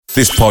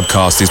This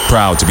podcast is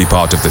proud to be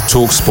part of the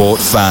TalkSport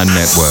Fan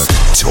Network.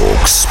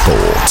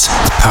 TalkSport.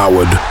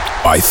 Powered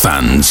by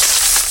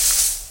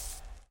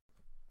fans.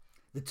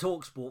 The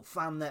TalkSport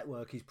Fan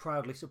Network is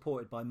proudly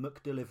supported by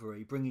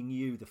McDelivery, bringing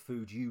you the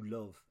food you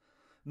love.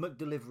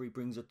 McDelivery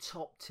brings a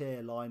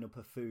top-tier lineup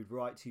of food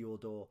right to your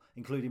door,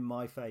 including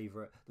my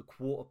favourite, the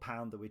Quarter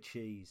Pounder with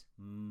cheese.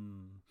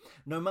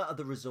 No matter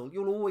the result,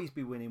 you'll always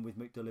be winning with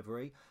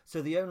McDelivery,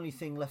 so the only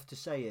thing left to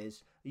say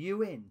is, are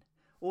you in?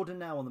 Order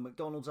now on the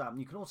McDonald's app, and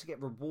you can also get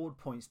reward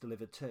points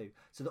delivered too,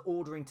 so that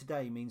ordering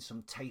today means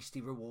some tasty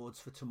rewards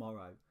for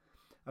tomorrow.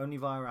 Only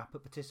via app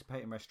at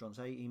participating restaurants.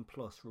 18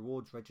 plus.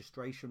 Rewards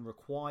registration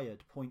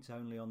required. Points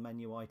only on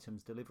menu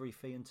items. Delivery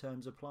fee and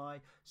terms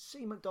apply.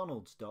 See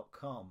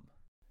mcdonalds.com.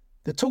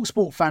 The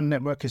TalkSport Fan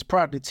Network is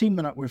proudly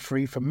teaming up with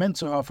Free for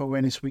Mental Health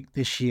Awareness Week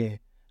this year.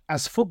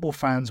 As football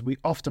fans, we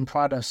often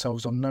pride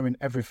ourselves on knowing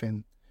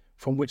everything,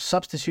 from which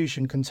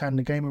substitution can turn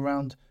the game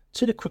around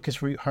to the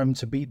quickest route home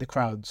to beat the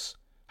crowds.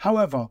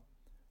 However,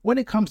 when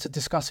it comes to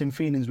discussing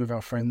feelings with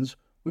our friends,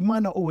 we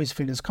might not always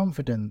feel as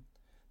confident.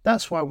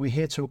 That's why we're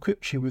here to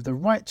equip you with the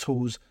right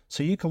tools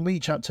so you can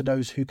reach out to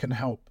those who can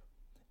help.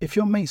 If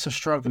your mates are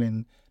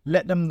struggling,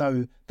 let them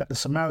know that the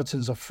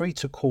Samaritans are free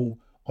to call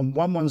on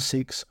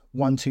 116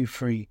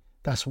 123.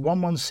 That's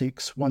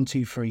 116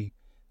 123.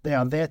 They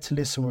are there to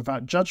listen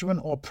without judgment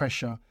or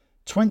pressure,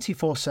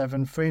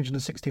 24/7,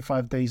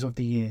 365 days of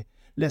the year.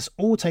 Let's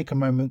all take a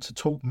moment to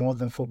talk more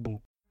than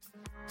football.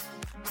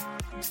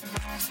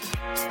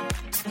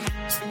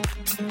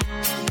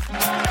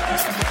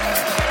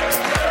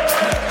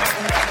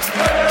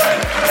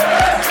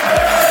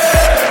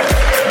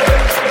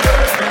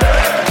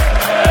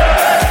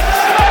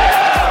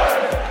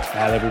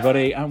 Hello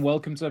everybody and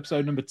welcome to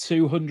episode number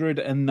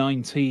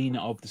 219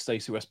 of the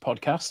Stacey West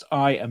podcast.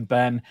 I am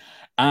Ben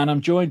and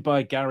I'm joined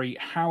by Gary.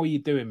 How are you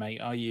doing, mate?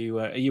 Are you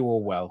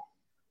all well?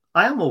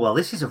 I am all well.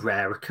 This is a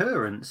rare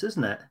occurrence,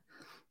 isn't it?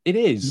 It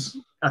is.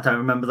 I don't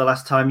remember the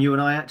last time you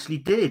and I actually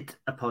did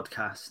a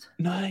podcast.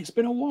 No, it's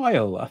been a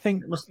while. I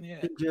think It must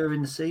have been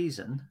during the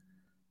season.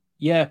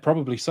 Yeah,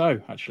 probably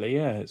so. Actually,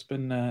 yeah, it's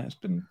been a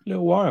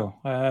little while.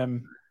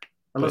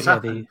 What's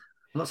happened?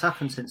 What's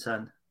happened since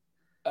then?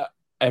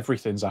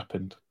 Everything's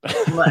happened.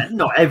 Well,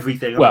 not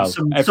everything. Well,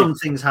 some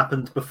things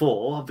happened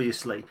before,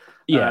 obviously.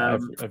 Yeah,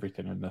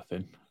 everything and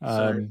nothing.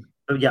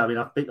 Yeah, I mean,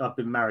 I've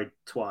been married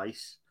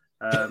twice.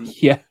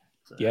 Yeah.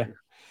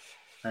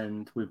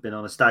 And we've been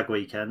on a stag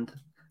weekend.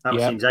 That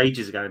seems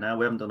ages ago now.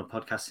 We haven't done a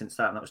podcast since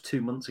that, and that was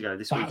 2 months ago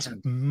this weekend.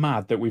 That's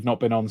mad that we've not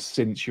been on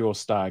since your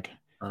stag.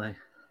 I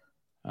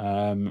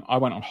know. I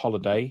went on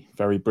holiday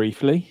very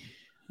briefly,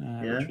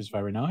 which was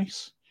very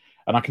nice.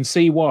 And I can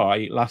see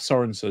why Lasse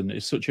Sorensen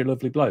is such a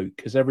lovely bloke,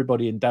 because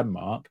everybody in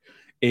Denmark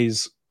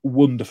is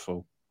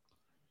wonderful.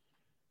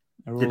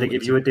 Did they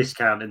give you a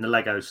discount in the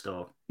Lego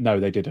store? No,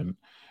 they didn't.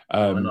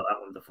 They're not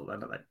that wonderful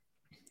then, are they?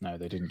 No,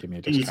 they didn't give me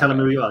a discount. Didn't you tell them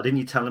who you are? Didn't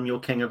you tell them you're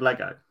king of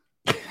Lego?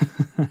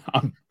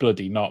 I'm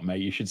bloody not,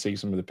 mate. You should see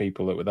some of the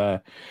people that were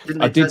there.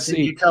 Didn't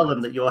you tell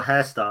them that your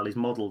hairstyle is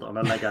modelled on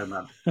a Lego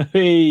man?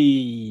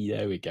 Hey,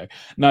 there we go.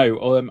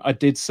 No, I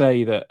did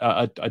say that.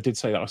 I did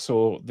say that I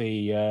saw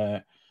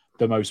the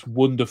most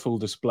wonderful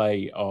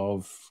display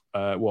of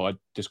what I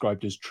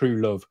described as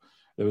true love.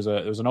 There was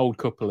an old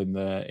couple in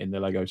the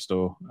Lego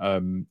store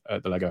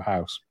at the Lego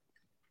house,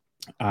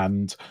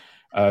 and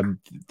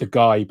the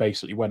guy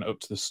basically went up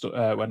to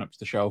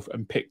the shelf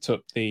and picked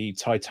up the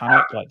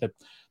Titanic. Like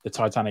the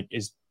Titanic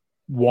is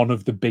one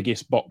of the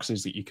biggest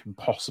boxes that you can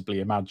possibly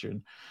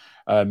imagine.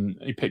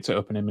 He picked it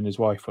up, and him and his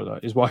wife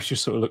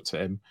just sort of looked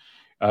at him,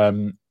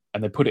 and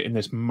they put it in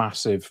this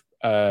massive.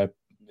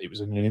 It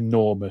was an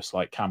enormous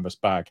like canvas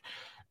bag,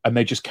 and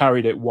they just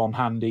carried it one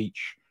hand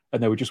each,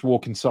 and they were just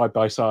walking side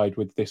by side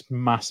with this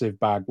massive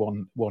bag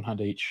one hand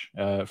each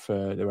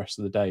for the rest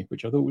of the day,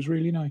 which I thought was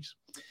really nice.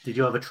 Did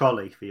you have a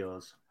trolley for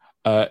yours?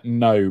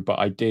 No, but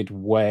I did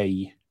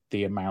weigh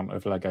the amount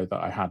of Lego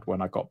that I had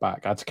when I got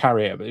back. I had to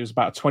carry it. It was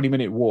about a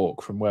 20-minute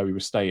walk from where we were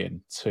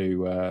staying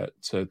to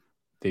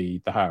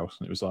the house,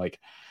 and it was like,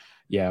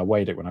 yeah, I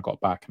weighed it when I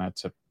got back, and I had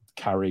to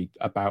carry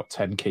about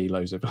 10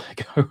 kilos of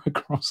Lego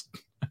across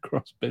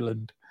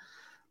Billund.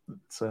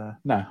 But,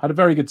 no, I had a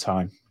very good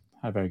time.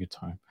 Have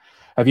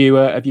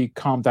you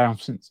calmed down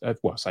since?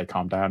 Say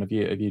calmed down. Have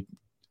you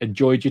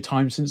enjoyed your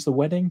time since the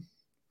wedding?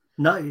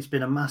 No, it's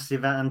been a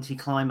massive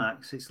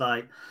anticlimax. It's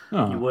like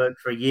you work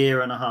for a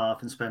year and a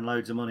half and spend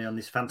loads of money on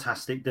this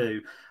fantastic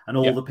do, and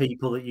all the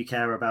people that you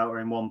care about are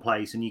in one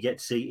place, and you get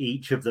to see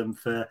each of them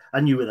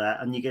and you were there,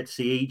 and you get to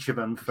see each of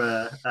them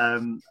for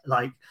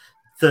like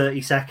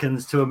 30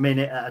 seconds to a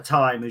minute at a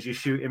time as you're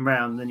shooting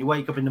round. And then you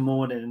wake up in the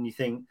morning and you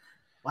think,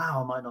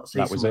 wow, I might not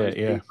see some of these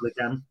people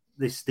again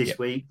this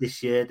week,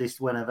 this year,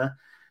 this whenever.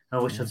 I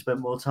wish I'd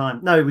spent more time.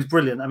 No, it was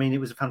brilliant. I mean, it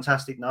was a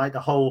fantastic night. The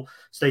whole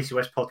Stacey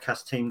West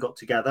podcast team got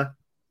together.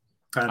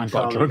 And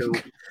Charlie, got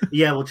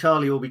drunk.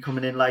 Charlie will be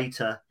coming in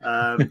later.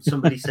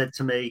 Somebody said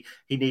to me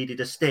he needed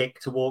a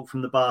stick to walk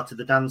from the bar to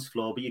the dance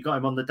floor, but you got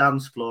him on the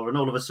dance floor, and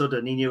all of a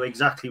sudden he knew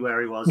exactly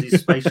where he was. His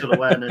spatial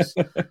awareness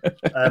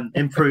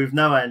improved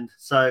no end.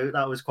 So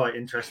that was quite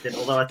interesting.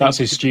 Although I think that's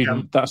his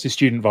student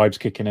vibes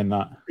kicking in.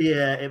 That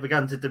it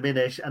began to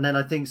diminish, and then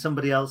I think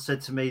somebody else said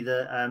to me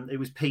that it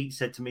was Pete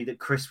said to me that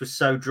Chris was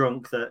so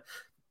drunk that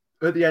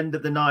at the end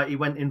of the night he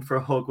went in for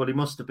a hug. Well, he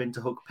must have been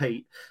to hug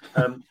Pete.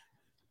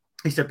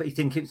 He said, but he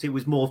thinks it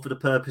was more for the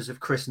purpose of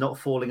Chris not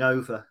falling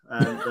over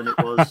than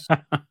it was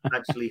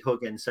actually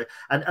hugging. So,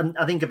 and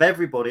I think of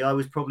everybody, I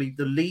was probably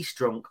the least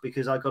drunk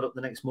because I got up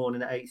the next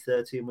morning at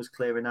 8:30 and was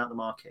clearing out the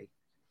marquee.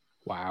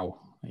 Wow,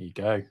 there you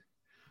go.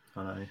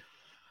 I know,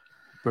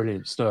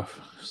 brilliant stuff.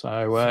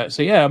 So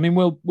yeah, I mean,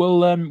 we'll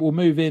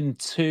move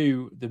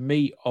into the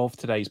meat of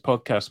today's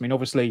podcast. I mean,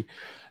 obviously,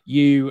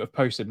 you have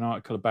posted an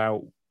article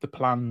about the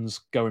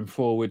plans going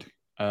forward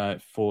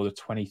for the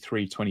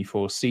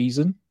 23-24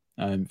 season.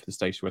 For the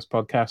Station West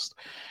podcast.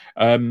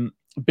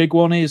 Big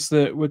one is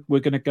that we're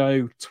going to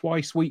go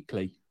twice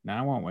weekly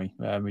now, aren't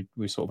we?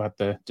 We sort of had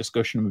the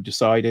discussion and we've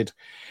decided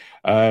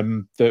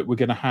that we're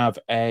going to have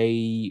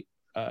a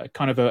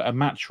kind of a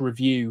match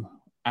review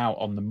out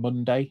on the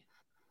Monday.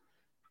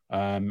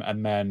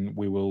 And then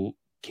we will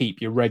keep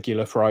your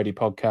regular Friday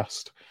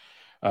podcast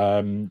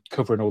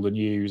covering all the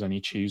news, any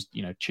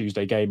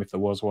Tuesday game if there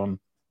was one.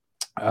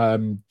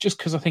 Just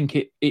because I think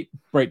it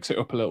breaks it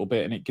up a little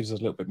bit and it gives us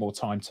a little bit more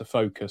time to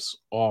focus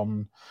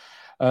on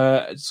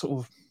sort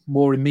of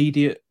more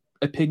immediate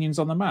opinions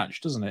on the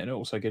match, doesn't it? And it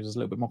also gives us a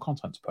little bit more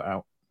content to put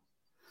out.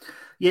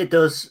 Yeah, it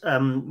does.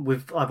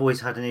 I've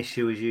always had an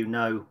issue, as you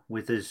know,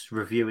 with us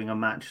reviewing a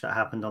match that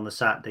happened on the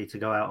Saturday to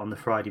go out on the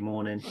Friday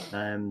morning.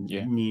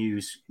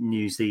 News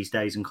these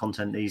days and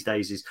content these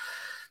days is.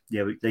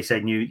 They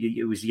say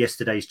it was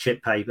yesterday's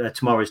chip paper,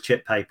 tomorrow's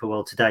chip paper.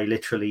 Well, today,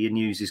 literally, your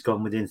news is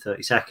gone within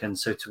 30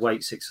 seconds. So to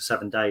wait 6 or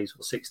 7 days,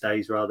 or 6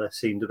 days rather,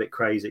 seemed a bit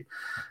crazy.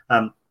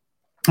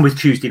 With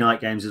Tuesday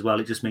night games as well,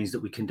 it just means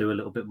that we can do a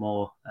little bit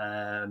more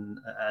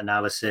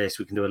analysis.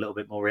 We can do a little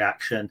bit more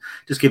reaction.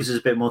 Just gives us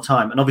a bit more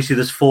time. And obviously,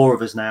 there's 4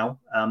 of us now.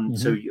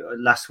 So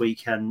last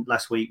week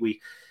we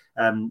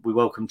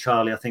welcomed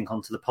Charlie, I think,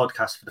 onto the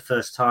podcast for the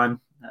first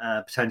time.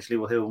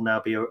 Potentially, he'll now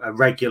be a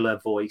regular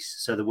voice.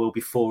 So there will be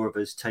 4 of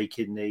us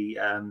taking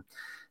the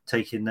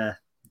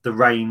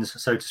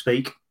reins, so to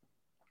speak.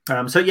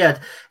 So yeah,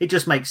 it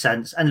just makes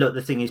sense. And look,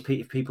 the thing is,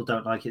 if people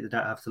don't like it, they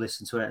don't have to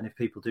listen to it. And if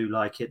people do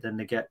like it, then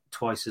they get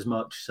twice as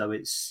much. So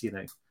it's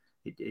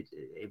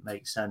it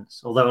makes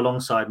sense. Although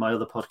alongside my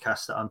other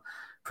podcast that I'm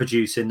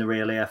producing, the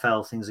Real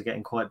EFL, things are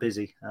getting quite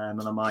busy,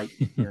 and I might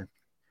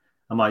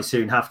I might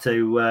soon have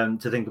to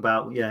think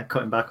about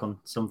cutting back on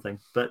something.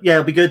 But yeah,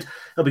 it'll be good.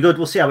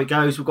 We'll see how it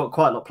goes. We've got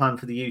quite a lot planned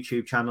for the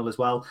YouTube channel as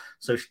well.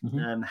 So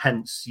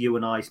hence you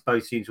and I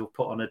both seem to have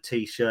put on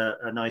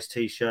a nice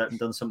t-shirt and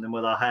done something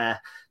with our hair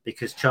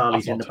because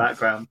Charlie's in the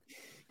background.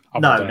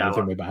 I've not done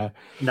anything with my hair.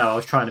 No, I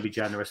was trying to be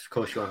generous. Of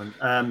course you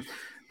haven't.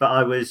 But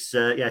I was,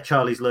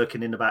 Charlie's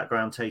lurking in the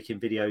background taking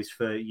videos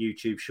for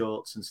YouTube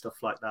shorts and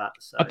stuff like that.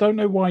 So. I don't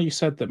know why you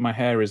said that my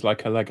hair is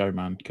like a Lego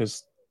man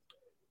because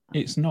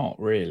it's not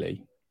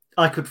really.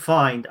 I could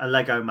find a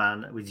Lego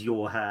man with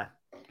your hair.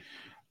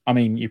 I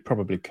mean, you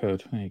probably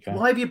could. There you go.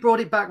 Why have you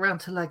brought it back round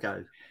to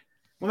Lego?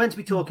 We're meant to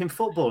be talking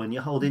football and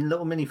you're holding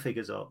little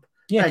minifigures up.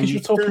 Yeah, because you're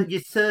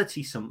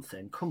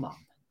 30-something. Come on.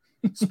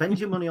 Spend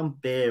your money on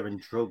beer and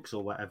drugs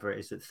or whatever it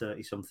is that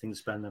 30-somethings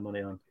spend their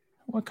money on.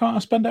 Why can't I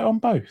spend it on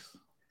both?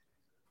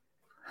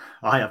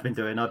 I've been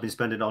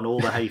spending it on all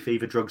the hay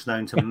fever drugs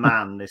known to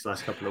man this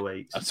last couple of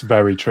weeks. That's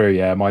very true.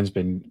 Yeah, mine's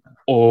been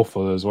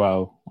awful as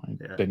well.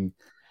 I've been,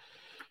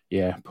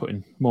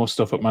 putting more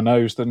stuff up my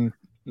nose than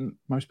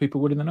most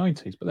people would in the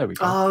 90s. But there we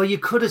go. Oh, you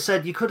could have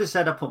said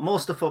I put more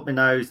stuff up my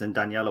nose than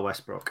Daniela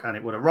Westbrook, and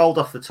it would have rolled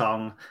off the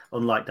tongue,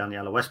 unlike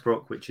Daniela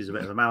Westbrook, which is a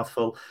bit of a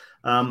mouthful.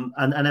 And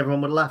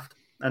everyone would have laughed.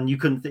 And you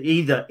couldn't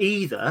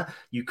either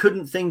you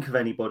couldn't think of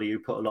anybody who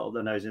put a lot of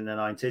their nose in the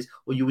 90s,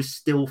 or you were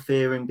still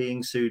fearing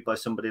being sued by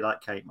somebody like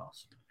Kate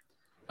Moss.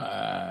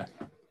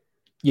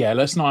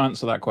 Let's not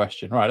answer that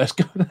question. Right, let's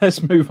go.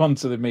 Let's move on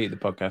to the meat of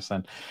the podcast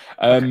then.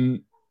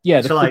 Okay.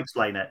 Shall I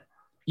explain it?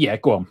 Yeah,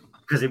 go on.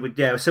 Because it would.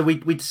 Yeah. So we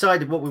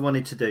decided what we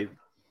wanted to do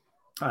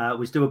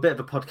was do a bit of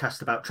a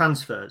podcast about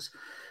transfers,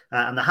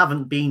 and there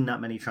haven't been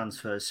that many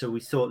transfers. So we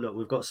thought, look,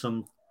 we've got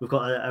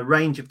a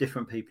range of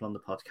different people on the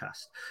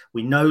podcast.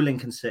 We know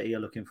Lincoln City are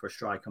looking for a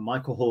striker.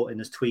 Michael Horton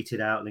has tweeted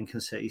out Lincoln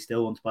City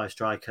still want to buy a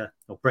striker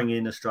or bring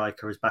in a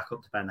striker as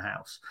backup to Ben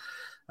House.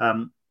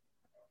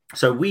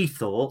 So we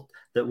thought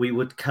that we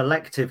would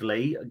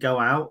collectively go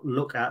out,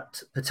 look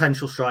at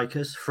potential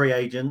strikers, free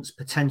agents,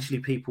 potentially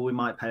people we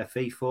might pay a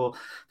fee for,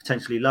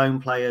 potentially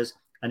loan players,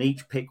 and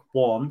each pick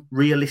one,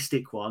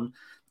 realistic one,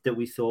 that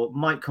we thought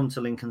might come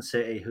to Lincoln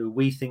City, who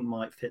we think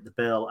might fit the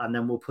bill, and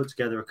then we'll put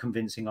together a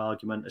convincing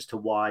argument as to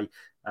why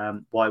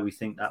we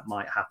think that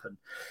might happen.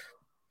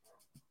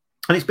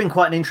 And it's been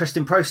quite an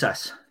interesting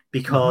process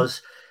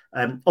because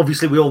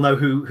Obviously, we all know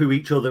who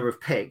each other have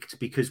picked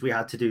because we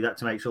had to do that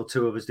to make sure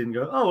two of us didn't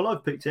go, oh, well,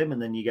 I've picked him,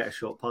 and then you get a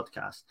short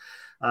podcast.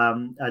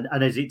 And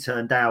as it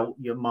turned out,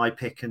 my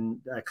pick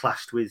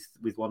clashed with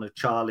one of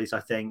Charlie's, I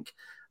think,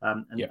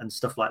 and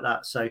stuff like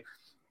that.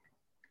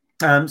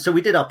 So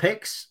we did our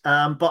picks,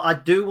 but I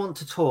do want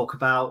to talk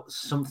about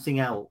something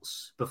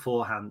else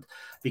beforehand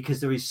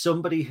because there is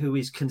somebody who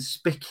is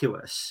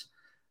conspicuous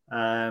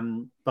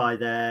by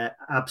their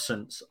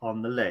absence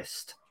on the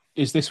list.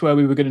 Is this where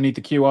we were going to need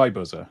the QI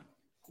buzzer?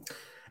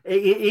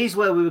 It is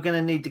where we were going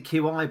to need the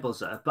QI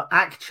buzzer, but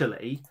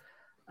actually,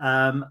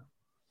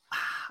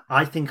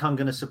 I think I'm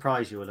going to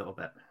surprise you a little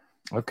bit.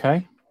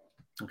 Okay.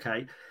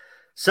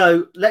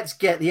 So let's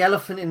get the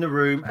elephant in the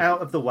room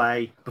out of the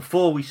way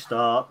before we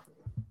start.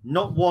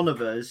 Not one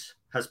of us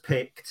has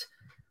picked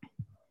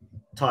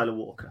Tyler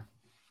Walker.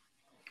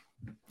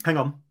 Hang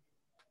on.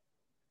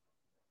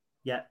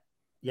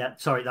 Yeah.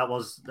 Sorry, that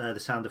was the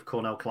sound of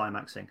Cornell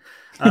climaxing.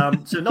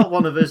 So not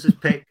one of us has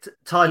picked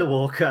Tyler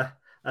Walker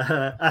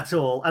at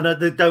all.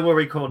 And don't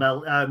worry,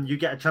 Cornell, you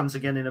get a chance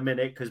again in a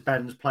minute because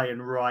Ben's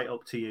playing right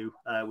up to you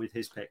with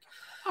his pick.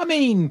 I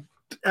mean,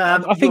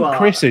 I think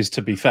Chris is,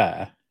 to be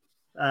fair.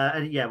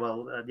 And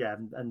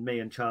me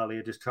and Charlie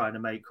are just trying to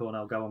make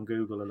Cornell go on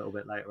Google a little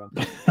bit later on.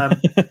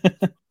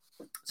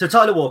 So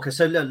Tyler Walker.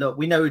 So look,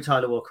 we know who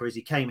Tyler Walker is.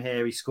 He came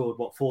here. He scored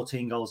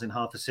 14 goals in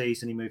half a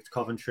season. He moved to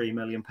Coventry, £1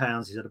 million.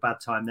 He's had a bad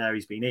time there.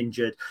 He's been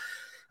injured.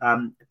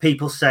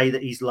 People say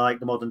that he's like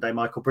the modern day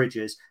Michael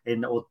Bridges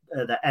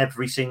that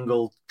every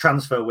single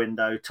transfer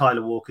window,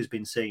 Tyler Walker's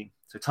been seen.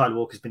 So Tyler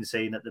Walker's been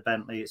seen at the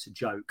Bentley. It's a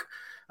joke.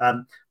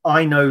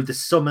 I know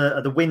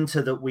the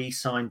winter that we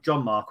signed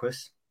John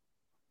Marquis,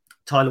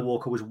 Tyler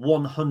Walker was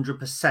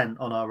 100%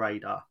 on our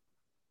radar.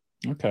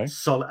 Okay.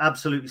 Solid,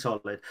 absolutely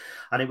solid.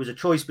 And it was a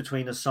choice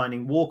between us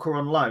signing Walker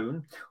on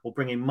loan or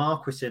bringing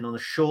Marquis in on a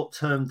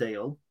short-term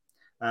deal,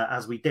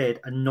 as we did,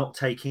 and not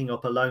taking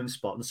up a loan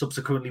spot. And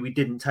subsequently, we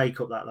didn't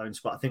take up that loan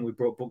spot. I think we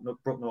brought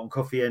Brook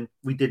Norton-Cuffy in.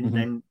 We didn't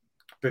then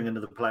bring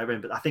another player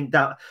in. But I think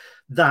that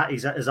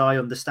is, as I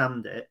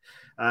understand it,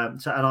 I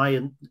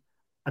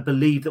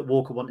believe that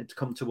Walker wanted to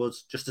come to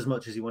us just as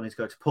much as he wanted to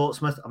go to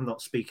Portsmouth. I'm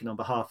not speaking on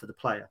behalf of the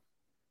player.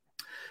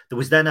 There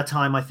was then a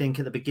time, I think,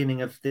 at the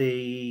beginning of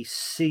the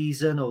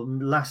season or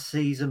last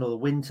season or the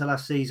winter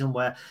last season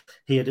where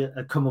he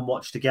had come and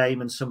watched a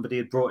game and somebody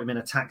had brought him in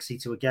a taxi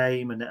to a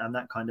game and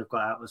that kind of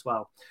got out as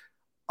well.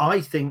 I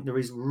think there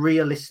is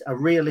a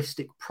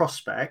realistic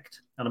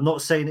prospect, and I'm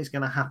not saying it's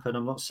going to happen.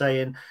 I'm not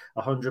saying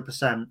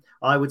 100%.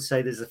 I would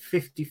say there's a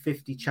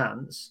 50-50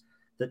 chance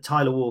that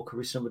Tyler Walker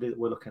is somebody that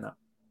we're looking at.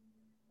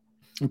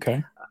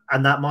 Okay.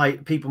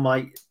 And people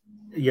might...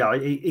 Yeah,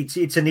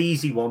 it's an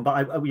easy one,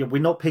 but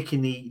we're not picking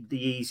the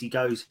easy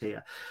goes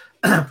here.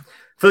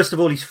 First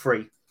of all, he's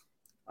free,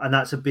 and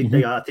that's a big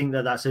thing. I think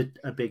that's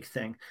a big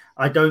thing.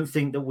 I don't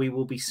think that we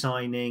will be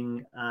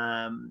signing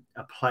a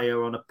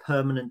player on a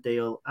permanent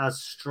deal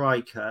as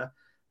striker,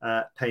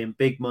 paying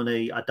big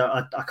money. I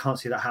can't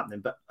see that happening.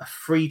 But a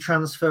free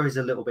transfer is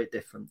a little bit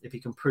different. If he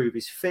can prove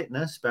his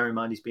fitness, bear in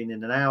mind he's been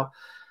in and out.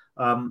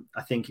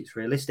 I think it's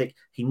realistic.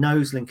 He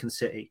knows Lincoln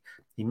City.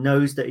 He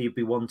knows that he'd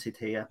be wanted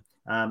here.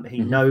 He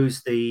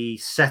knows the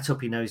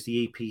setup. He knows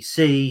the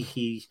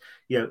EPC.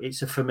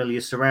 It's a familiar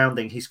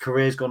surrounding. His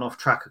career's gone off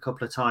track a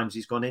couple of times.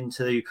 He's gone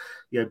into,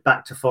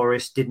 back to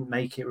Forest, didn't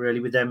make it really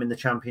with them in the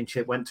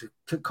Championship, went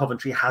to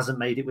Coventry, hasn't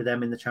made it with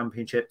them in the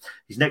Championship.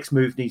 His next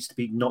move needs to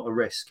be not a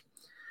risk.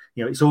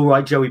 It's all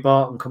right, Joey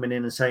Barton coming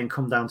in and saying,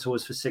 come down to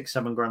us for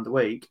 $6-7 grand a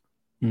week.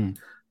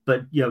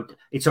 But,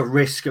 it's a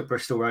risk at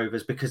Bristol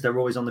Rovers because they're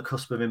always on the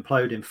cusp of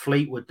imploding.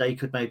 Fleetwood, they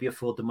could maybe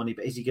afford the money,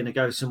 but is he going to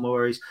go somewhere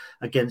where he's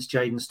against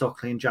Jayden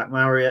Stockley and Jack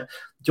Marriott?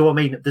 Do you know what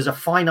I mean? There's a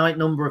finite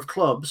number of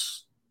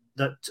clubs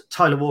that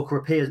Tyler Walker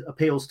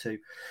appeals to.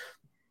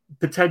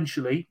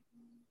 Potentially,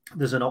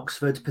 there's an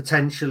Oxford.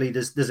 Potentially,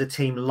 there's a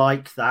team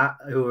like that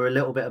who are a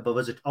little bit above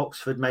us.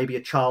 Oxford, maybe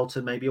a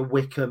Charlton, maybe a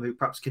Wickham, who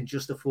perhaps can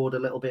just afford a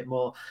little bit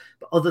more.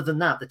 But other than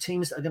that, the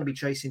teams that are going to be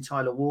chasing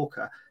Tyler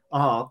Walker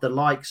are the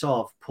likes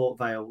of Port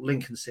Vale,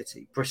 Lincoln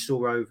City,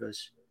 Bristol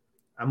Rovers.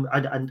 And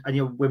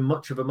we're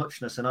much of a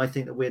muchness, and I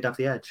think that we'd have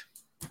the edge,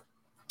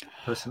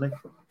 personally.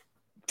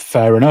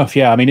 Fair enough,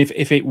 yeah. I mean,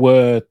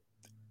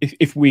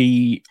 if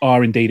we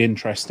are indeed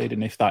interested,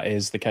 and if that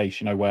is the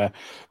case, where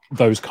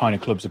those kind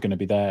of clubs are going to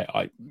be there,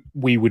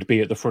 we would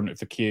be at the front of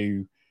the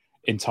queue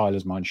in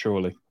Tyler's mind,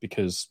 surely,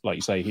 because, like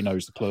you say, he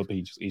knows the club.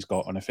 He's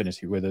got an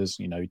affinity with us.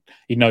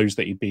 He knows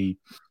that he'd be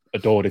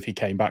adored if he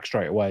came back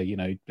straight away.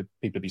 People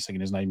would be singing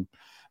his name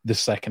the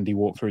second he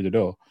walked through the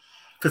door.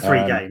 For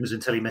 3 games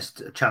until he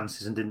missed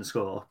chances and didn't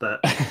score. But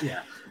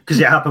yeah,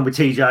 because it happened with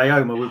TJ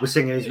Ioma. We were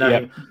singing his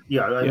name,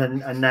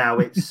 and now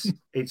it's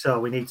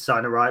we need to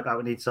sign a right back,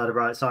 we need to sign a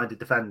right-sided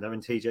defender,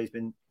 and TJ's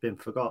been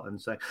forgotten.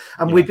 So,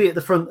 we'd be at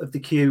the front of the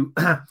queue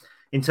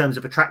in terms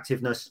of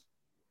attractiveness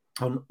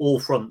on all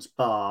fronts,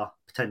 bar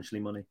potentially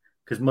money.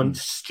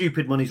 Because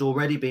stupid money's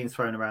already being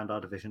thrown around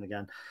our division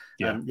again.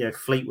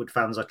 Fleetwood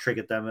fans, I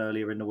triggered them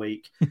earlier in the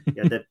week.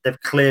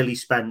 They've clearly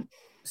spent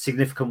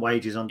significant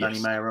wages on Danny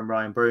Yes. Mayer and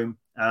Ryan Broom.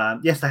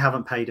 Yes, they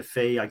haven't paid a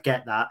fee. I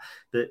get that.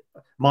 But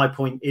my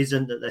point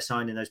isn't that they're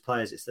signing those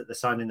players. It's that they're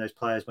signing those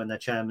players when their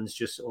chairman's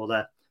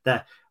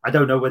I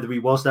don't know whether he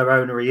was their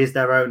owner, he is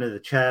their owner, the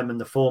chairman,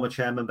 the former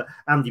chairman, but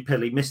Andy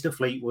Pilley, Mr.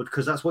 Fleetwood,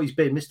 because that's what he's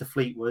been. Mr.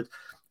 Fleetwood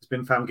has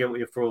been found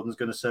guilty of fraud and is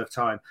going to serve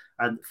time.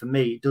 And for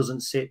me, it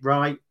doesn't sit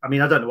right. I mean,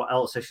 I don't know what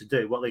else they should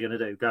do. What they're going to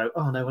do? Go,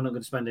 oh, no, we're not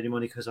going to spend any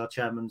money because our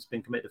chairman's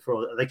been committed to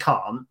fraud. They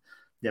can't.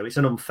 It's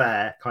an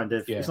unfair kind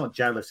of, It's not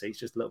jealousy, it's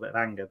just a little bit of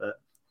anger,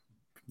 but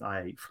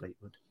I hate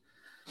Fleetwood.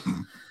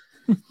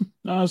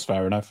 No, that's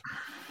fair enough.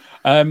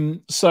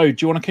 So do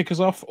you want to kick us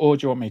off or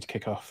do you want me to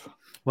kick off?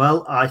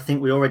 Well, I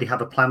think we already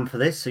have a plan for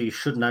this, so you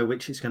should know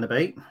which it's going to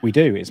be. We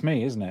do. It's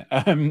me, isn't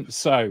it?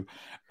 So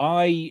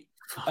I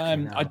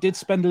did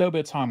spend a little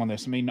bit of time on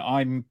this. I mean,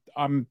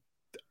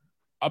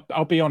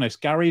 I'll be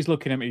honest. Gary's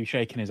looking at me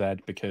shaking his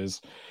head because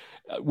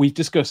we've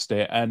discussed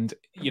it, and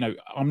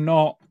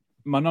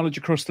my knowledge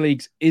across the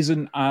leagues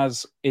isn't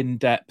as in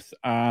depth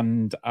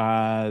and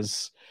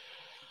as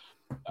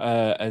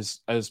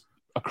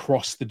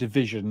across the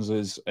divisions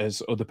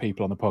as other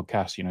people on the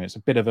podcast. It's a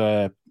bit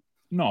of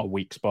not a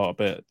weak spot,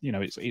 but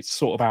it's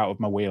sort of out of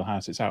my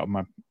wheelhouse. It's out of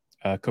my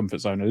comfort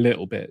zone a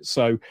little bit.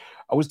 So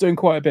I was doing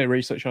quite a bit of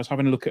research. I was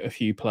having a look at a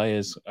few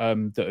players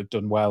that have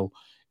done well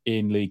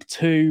in League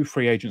Two,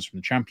 free agents from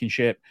the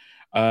Championship,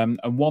 and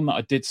one that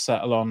I did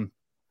settle on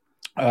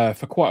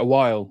for quite a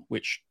while,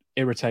 which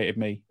irritated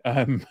me,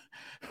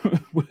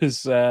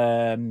 was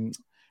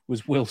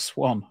Will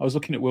Swan. I was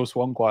looking at Will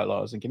Swan quite a lot.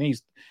 I was thinking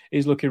he's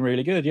looking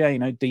really good.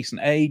 Yeah,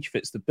 decent age,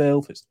 fits the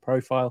bill, fits the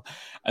profile.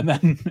 And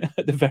then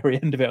at the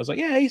very end of it, I was like,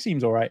 yeah, he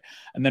seems all right.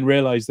 And then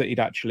realised that he'd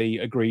actually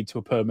agreed to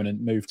a permanent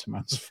move to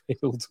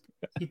Mansfield.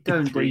 You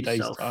don't do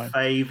yourself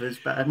favours,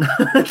 Ben.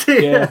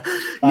 Yeah,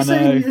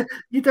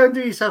 you don't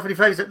do yourself any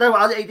favours. No,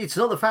 it's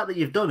not the fact that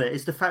you've done it.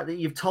 It's the fact that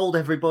you've told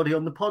everybody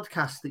on the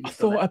podcast that you've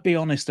done it. I'd be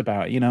honest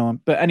about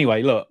it, But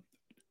anyway, look,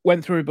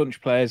 went through a bunch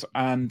of players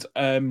and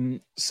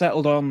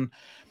settled on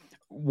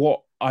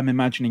what I'm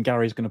imagining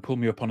Gary's going to pull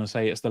me up on and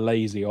say it's the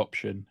lazy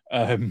option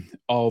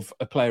of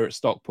a player at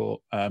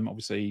Stockport.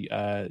 Obviously,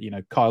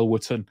 Kyle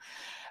Wootton.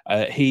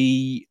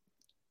 He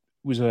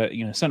was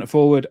a centre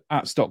forward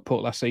at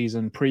Stockport last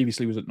season.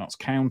 Previously was at Notts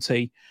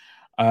County.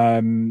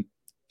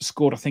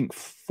 Scored, I think,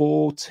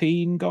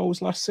 14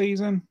 goals last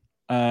season.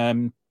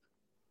 And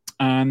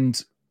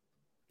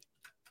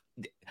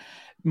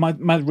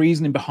my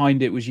reasoning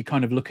behind it was you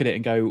kind of look at it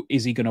and go,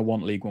 is he going to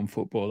want League One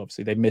football?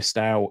 Obviously, they missed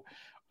out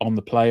on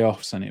the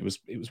playoffs, and it was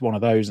one of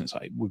those. And it's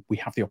like we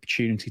have the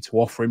opportunity to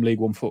offer him League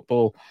One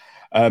football.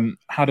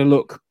 Had a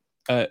look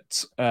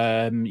at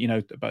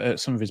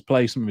some of his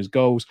play, some of his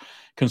goals.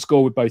 Can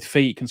score with both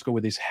feet, can score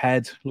with his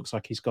head. Looks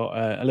like he's got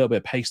a little bit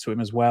of pace to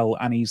him as well,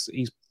 and he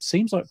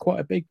seems like quite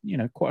a big,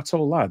 quite a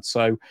tall lad.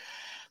 So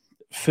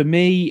for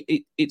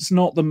me, it's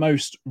not the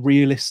most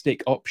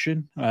realistic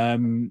option.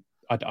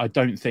 I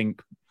don't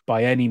think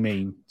by any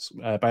means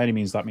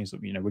that means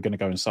that we're going to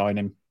go and sign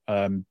him.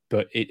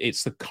 But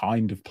it's the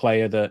kind of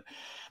player that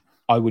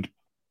I would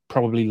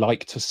probably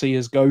like to see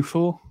us go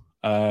for.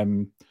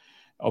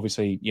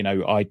 Obviously,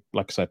 like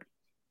I said,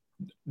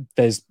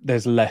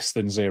 there's less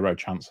than zero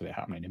chance of it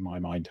happening in my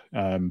mind.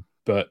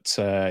 But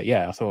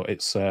I thought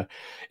it's a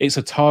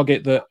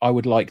target that I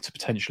would like to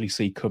potentially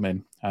see come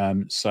in.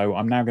 So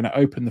I'm now going to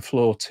open the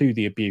floor to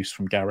the abuse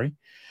from Gary.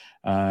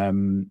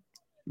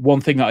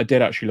 One thing that I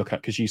did actually look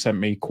at, because you sent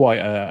me quite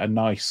a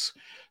nice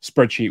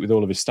spreadsheet with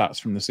all of his stats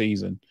from the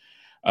season.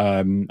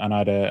 And I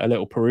had a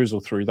little perusal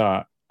through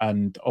that,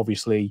 and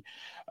obviously,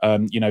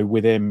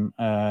 with him,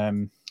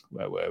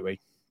 where were we?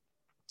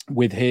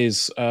 With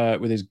his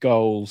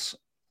goals,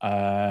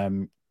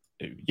 he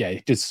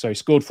did so. He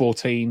scored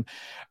 14,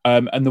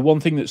 and the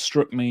one thing that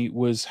struck me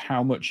was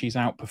how much he's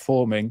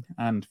outperforming.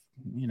 And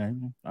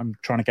I'm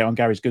trying to get on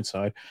Gary's good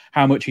side.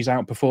 How much he's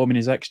outperforming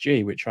his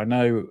XG, which I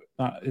know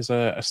that is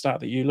a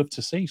stat that you love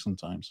to see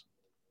sometimes.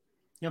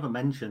 You haven't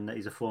mentioned that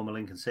he's a former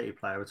Lincoln City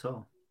player at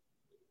all.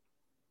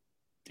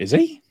 Is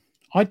he?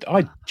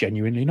 I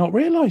genuinely not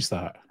realised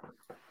that.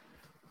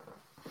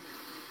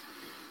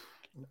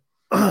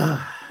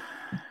 I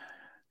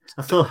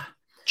thought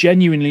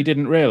genuinely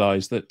didn't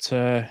realise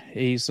that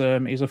he's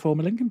a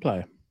former Lincoln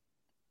player.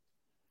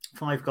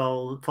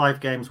 5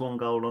 games, 1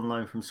 goal on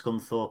loan from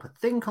Scunthorpe. I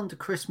think onto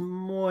Chris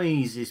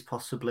Moyes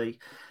possibly.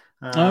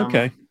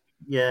 Okay.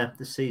 Yeah,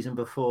 the season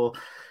before.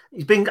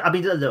 He's been. I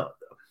mean, look.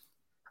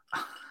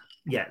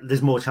 Yeah,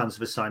 there's more chance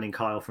of us signing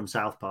Kyle from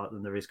South Park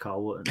than there is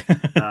Carl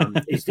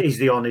Wootton. Is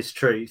the honest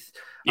truth.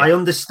 Yeah. I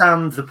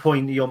understand the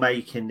point that you're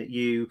making, that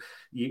you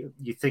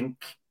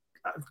think,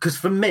 because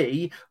for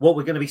me, what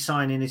we're going to be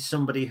signing is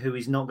somebody who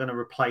is not going to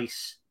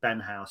replace Ben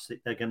House.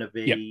 They're going to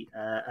be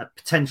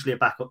potentially a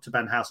backup to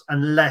Ben House,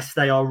 unless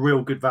they are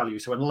real good value.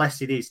 So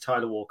unless it is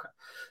Tyler Walker,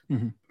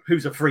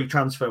 who's a free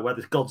transfer, where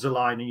the gods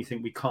align and you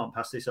think we can't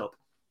pass this up,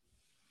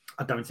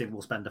 I don't think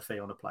we'll spend a fee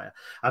on a player.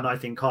 And I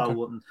think Kyle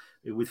Wootton,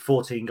 with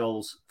 14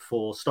 goals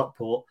for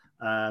Stockport,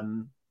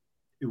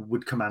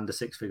 would command a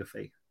 6-figure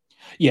fee.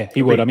 Yeah,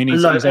 he would. I mean,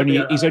 he's only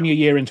a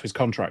year into his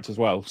contract as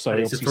well, so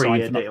it's a obviously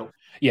 3-year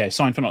deal.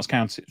 Signed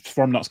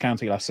for Notts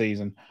County last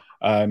season,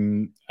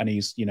 and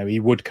he's he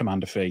would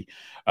command a fee,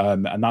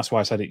 and that's why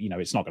I said it.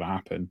 It's not going to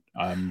happen.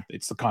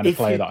 It's the kind of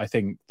player that I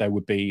think there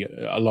would be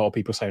a lot of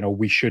people saying, "Oh,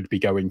 we should be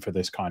going for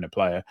this kind of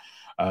player."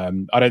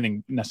 I don't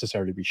think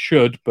necessarily we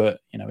should, but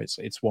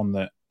it's one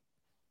that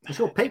it's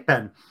your pick,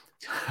 Ben.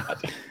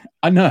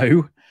 I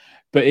know,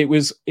 but it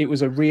was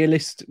a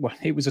realist. Well,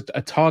 it was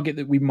a target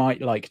that we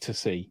might like to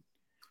see.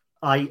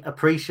 I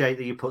appreciate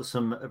that you put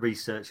some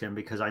research in,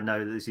 because I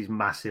know that this is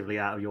massively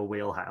out of your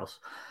wheelhouse,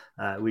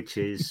 which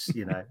is,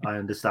 I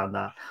understand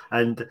that.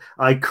 And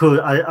I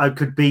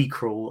could be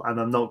cruel, and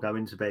I'm not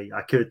going to be.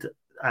 I could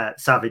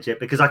savage it,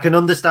 because I can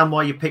understand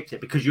why you picked it,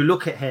 because you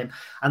look at him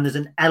and there's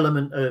an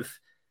element of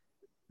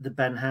the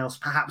Ben House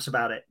perhaps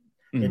about it.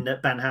 In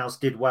that Ben House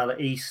did well at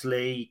Eastleigh,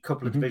 a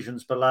couple of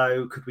divisions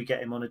below. Could we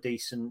get him on a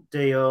decent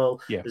deal?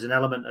 Yeah. There's an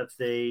element of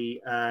the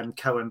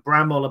Cohen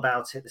Bramall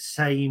about it, the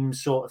same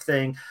sort of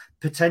thing.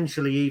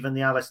 Potentially even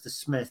the Alistair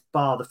Smith,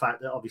 bar the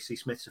fact that obviously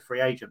Smith's a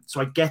free agent.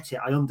 So I get it.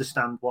 I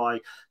understand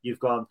why you've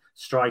gone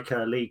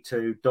striker, League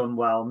Two, done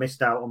well,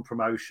 missed out on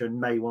promotion,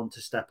 may want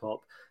to step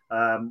up.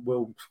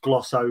 We'll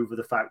gloss over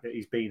the fact that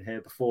he's been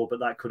here before, but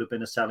that could have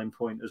been a selling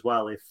point as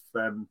well if,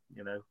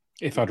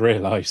 if I'd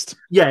realised.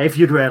 Yeah, if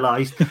you'd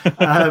realised.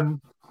 But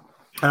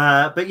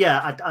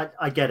yeah,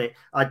 I get it.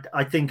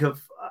 I think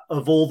of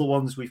all the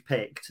ones we've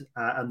picked,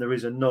 and there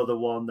is another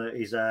one that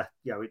is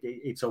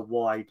it's a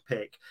wide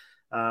pick.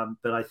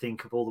 But I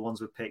think of all the ones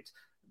we've picked,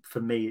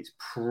 for me, it's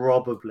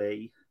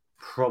probably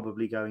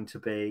going to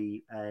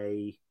be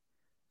a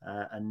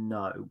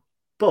no.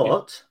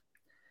 But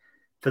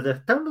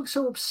don't look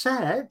so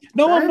upset.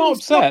 No, Ben, I'm not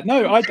upset. No,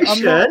 I'm not. I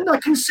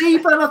can see,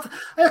 Ben.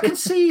 I can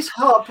see his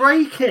heart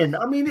breaking.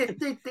 I mean,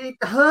 it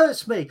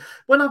hurts me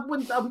when I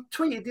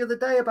tweeted the other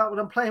day about when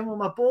I'm playing with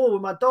my ball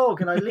with my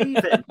dog and I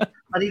leave him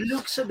and he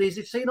looks at me as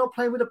if he's not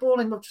playing with a ball,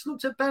 and I've just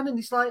looked at Ben and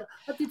he's like,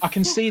 I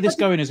can see this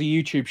going as a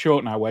YouTube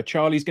short now, where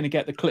Charlie's going to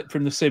get the clip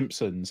from The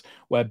Simpsons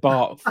where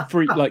Bart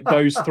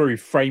goes through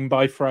frame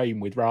by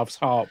frame with Ralph's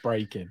heart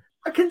breaking.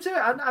 I can do it,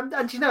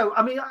 and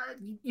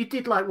you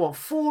did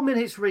 4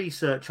 minutes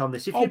research on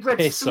this. If you'd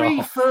read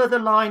 3 further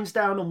lines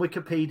down on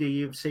Wikipedia,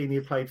 you've seen he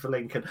played for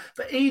Lincoln.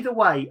 But either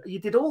way, you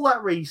did all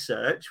that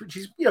research, which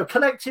is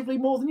collectively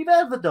more than you've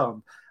ever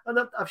done, and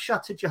I've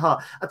shattered your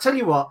heart. I tell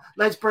you what,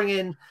 let's bring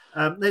in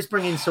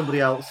somebody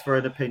else for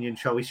an opinion,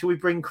 shall we? Shall we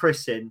bring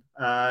Chris in,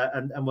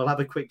 and we'll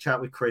have a quick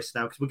chat with Chris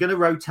now, because we're going to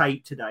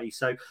rotate today.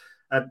 So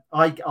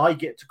I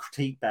get to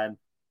critique Ben.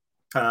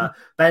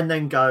 Ben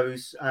then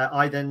goes.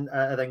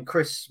 Then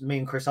Chris, me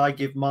and Chris, I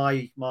give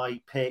my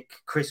pick.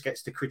 Chris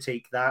gets to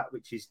critique that,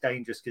 which is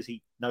dangerous because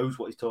he knows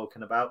what he's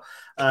talking about.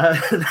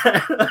 And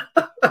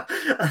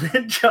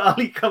then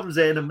Charlie comes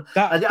in, and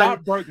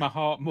that broke my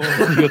heart more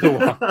than the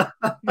other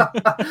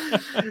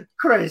one.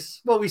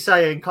 Chris, what are we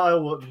saying?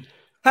 Kyle Wootton.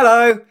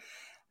 Hello.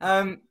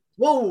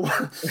 Whoa.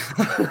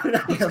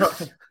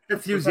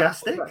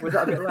 Enthusiastic. Was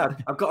that a bit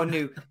loud? I've got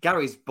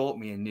Gary's bought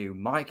me a new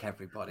mic,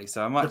 everybody.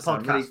 So I might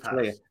sound really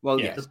clear. Well,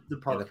 yes, the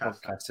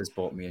podcast has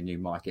bought me a new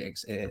mic.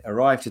 It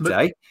arrived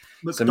today.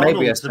 So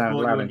maybe I sound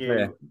loud and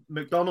clear.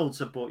 McDonald's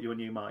have bought you a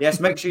new mic. Yes,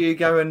 make sure you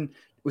go and,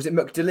 was it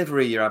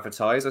McDelivery you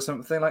advertise or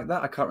something like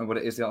that? I can't remember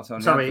what it is.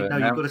 Sorry, no,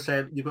 you've got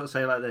to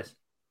say it like this.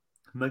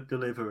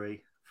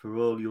 McDelivery for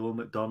all your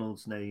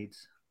McDonald's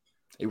needs.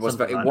 It was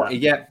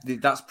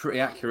that's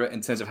pretty accurate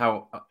in terms of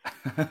how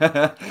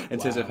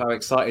terms of how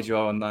excited you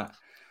are on that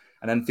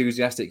and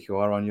enthusiastic you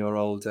are on your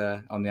old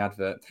on the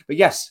advert. But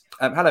yes,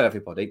 hello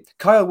everybody.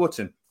 Kyle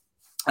Wootton.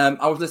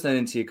 I was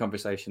listening to your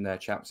conversation there,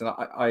 chaps, and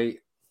I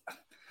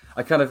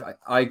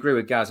agree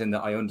with Gaz in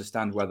that I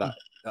understand where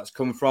that's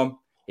come from.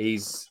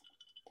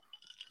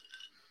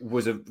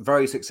 Was a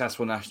very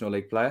successful National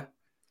League player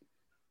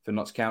for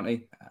Notts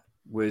County.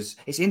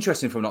 It's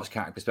interesting from Notts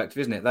County perspective,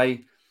 isn't it?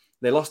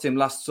 They lost him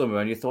last summer,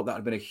 and you thought that would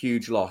have been a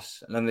huge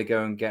loss. And then they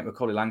go and get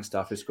Macaulay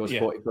Langstaff, who scores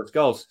 40-plus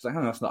goals. It's like,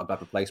 that's not a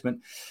bad replacement.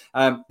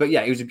 But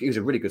yeah, he was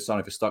a really good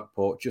signing for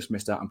Stockport. Just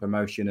missed out on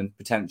promotion and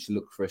potentially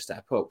looked for a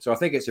step up. So I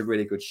think it's a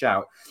really good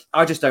shout.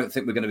 I just don't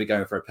think we're going to be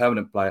going for a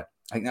permanent player.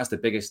 I think that's the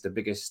biggest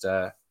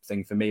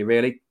thing for me,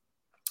 really.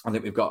 I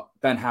think we've got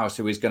Ben House,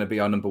 who is going to be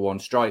our number one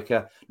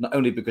striker, not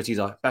only because he's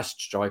our best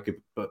striker,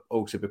 but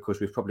also because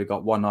we've probably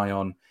got one eye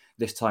on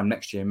this time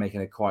next year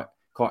making quite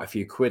a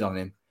few quid on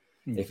him.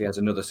 If he has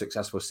another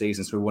successful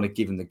season. So we want to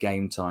give him the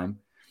game time.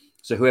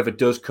 So whoever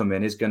does come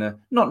in is going to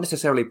not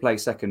necessarily play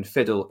second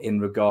fiddle in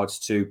regards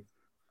to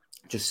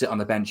just sit on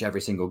the bench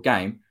every single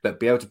game, but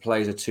be able to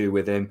play as a two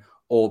with him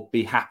or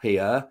be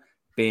happier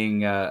being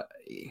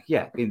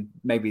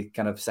maybe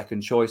kind of second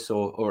choice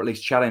or at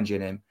least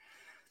challenging him.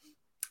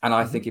 And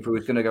I think if we were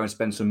going to go and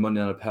spend some money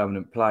on a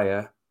permanent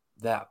player,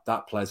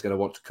 that player's going to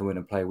want to come in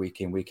and play week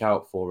in, week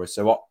out for us.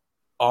 So what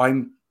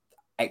I'm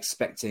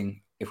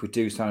expecting, if we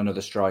do sign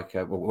another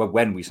striker,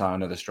 when we sign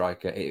another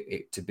striker,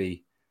 it to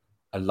be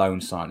a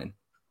loan signing.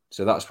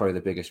 So that's probably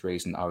the biggest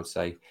reason I would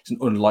say. It's an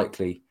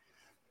unlikely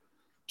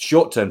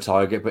short-term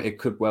target, but it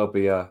could well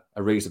be a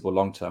reasonable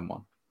long-term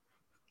one.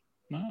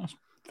 No, that's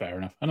fair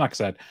enough. And like I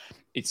said,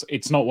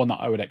 it's not one that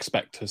I would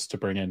expect us to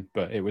bring in,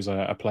 but it was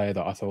a player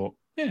that I thought,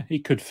 yeah, he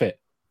could fit.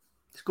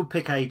 It's a good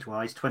pick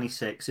age-wise,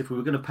 26. If we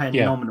were going to pay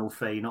a nominal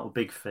fee, not a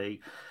big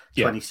fee,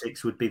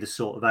 26 would be the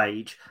sort of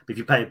age. But if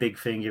you pay a big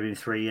fee and give him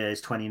 3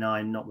 years,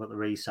 29, not got the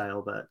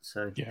resale. But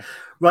so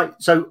right.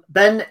 So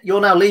Ben,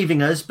 you're now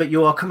leaving us, but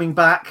you are coming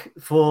back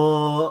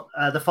for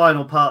the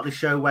final part of the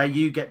show where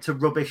you get to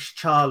rubbish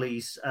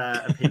Charlie's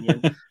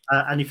opinion.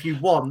 And if you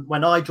want,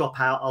 when I drop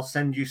out, I'll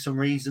send you some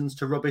reasons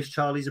to rubbish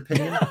Charlie's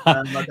opinion.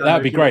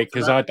 That'd be great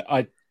because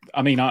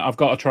I've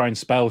got to try and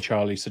spell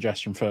Charlie's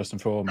suggestion first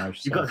and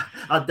foremost. So.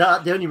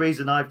 The only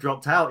reason I've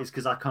dropped out is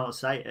because I can't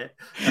say it.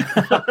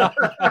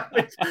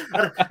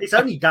 It's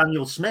only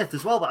Daniel Smith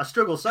as well, but I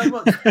struggle so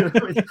much.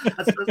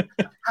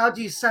 How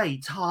do you say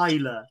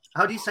Tyler?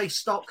 How do you say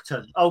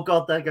Stockton? Oh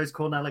God, there goes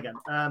Cornell again.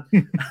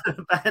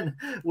 Ben,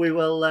 we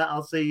will.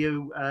 I'll see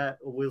you.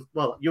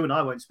 You and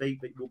I won't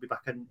speak, but we'll be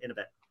back in a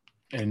bit.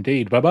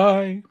 Indeed.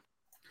 Bye-bye.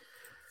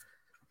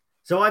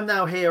 So I'm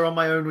now here on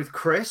my own with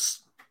Chris.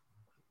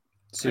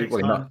 So,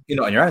 you're not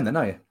on your own then,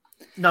 are you?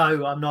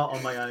 No, I'm not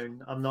on my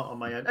own.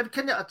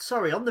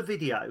 Sorry, on the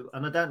video,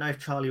 and I don't know if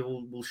Charlie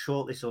will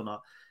short this or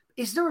not,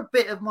 is there a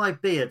bit of my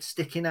beard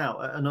sticking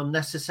out at an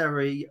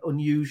unnecessary,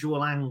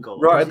 unusual angle?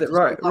 Right at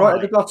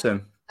the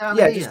bottom.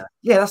 Yeah,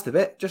 that's the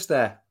bit, just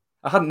there.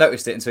 I hadn't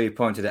noticed it until you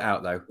pointed it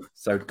out, though.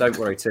 So don't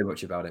worry too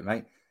much about it,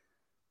 mate.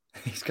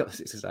 He's got the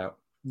scissors out.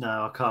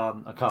 No, I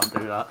can't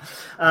do that.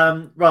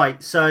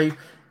 Right, so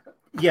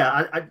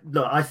yeah,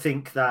 I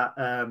think that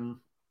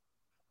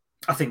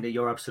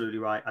you're absolutely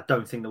right. I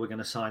don't think that we're going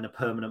to sign a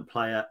permanent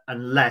player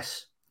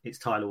unless it's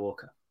Tyler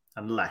Walker.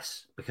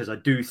 Because I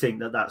do think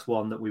that that's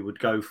one that we would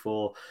go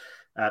for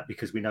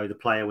because we know the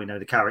player, we know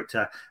the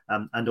character,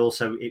 and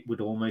also it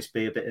would almost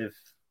be a bit of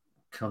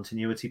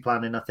continuity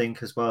planning, I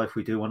think, as well. If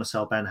we do want to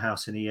sell Ben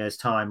House in a year's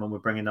time and we're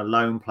bringing a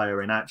loan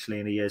player in, actually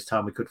in a year's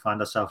time, we could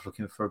find ourselves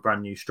looking for a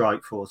brand new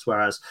strike force.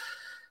 Whereas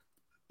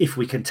if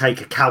we can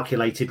take a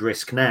calculated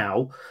risk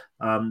now,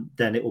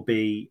 then it will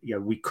be,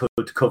 we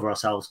could cover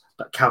ourselves,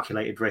 but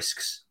calculated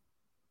risks,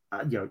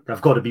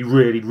 they've got to be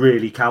really,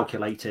 really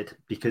calculated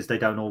because they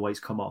don't always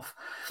come off.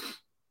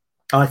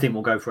 I think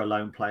we'll go for a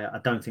loan player. I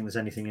don't think there's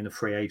anything in the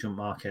free agent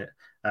market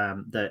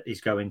that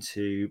is going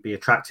to be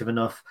attractive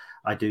enough.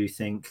 I do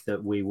think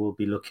that we will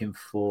be looking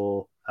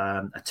for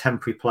a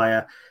temporary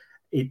player.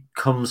 It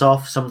comes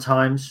off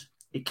sometimes.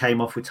 It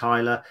came off with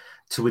Tyler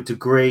to a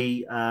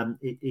degree.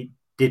 It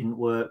didn't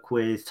work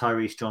with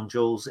Tyrese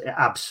John-Jules. It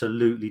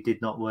absolutely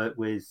did not work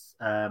with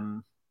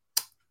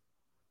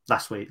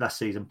last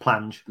season,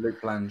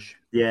 Luke Plange.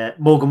 Yeah,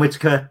 Morgan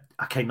Whitaker,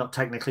 okay, not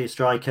technically a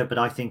striker, but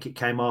I think it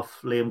came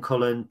off. Liam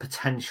Cullen,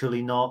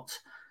 potentially not.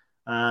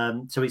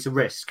 So it's a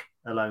risk,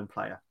 a loan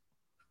player.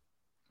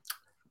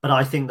 But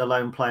I think the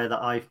loan player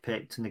that I've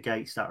picked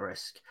negates that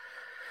risk.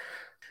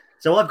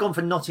 So I've gone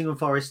for Nottingham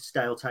Forest's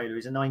Dale Taylor.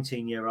 He's a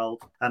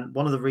 19-year-old. And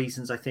one of the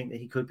reasons I think that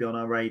he could be on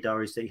our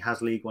radar is that he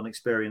has League One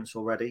experience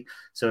already.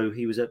 So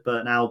he was at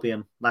Burton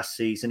Albion last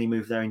season. He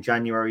moved there in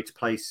January to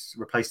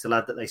replace the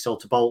lad that they sold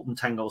to Bolton,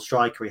 10-goal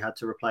striker he had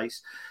to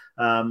replace.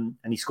 And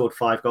he scored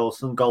 5 goals,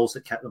 some goals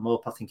that kept them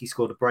up. I think he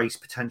scored a brace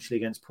potentially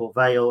against Port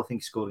Vale. I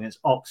think he scored against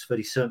Oxford.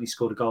 He certainly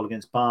scored a goal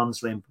against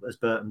Barnsley as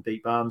Burton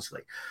beat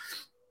Barnsley.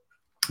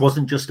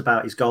 Wasn't just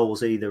about his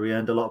goals either. He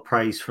earned a lot of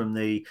praise from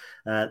the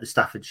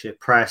Staffordshire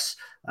press.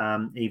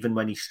 Even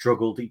when he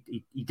struggled,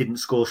 he didn't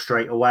score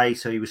straight away,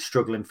 so he was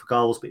struggling for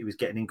goals, but he was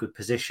getting in good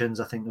positions.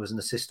 I think there was an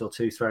assist or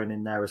two thrown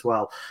in there as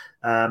well.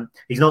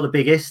 He's not the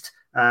biggest.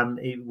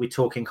 We're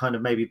talking kind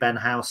of maybe Ben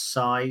House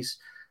size.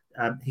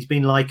 He's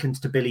been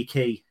likened to Billy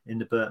Key in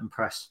the Burton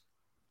press.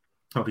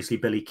 Obviously,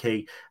 Billy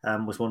Key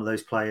was one of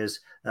those players,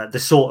 the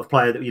sort of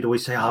player that you'd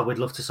always say, we'd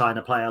love to sign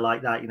a player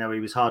like that. He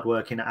was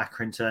hardworking at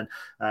Accrington,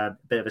 a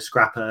bit of a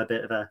scrapper, a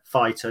bit of a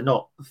fighter,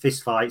 not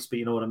fist fights, but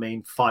you know what I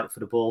mean? Fight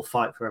for the ball,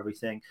 fight for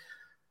everything.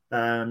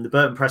 The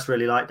Burton press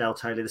really liked Dale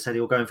Taylor. They said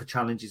he'll go in for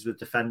challenges with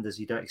defenders.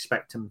 You don't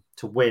expect him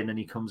to win, and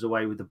he comes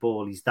away with the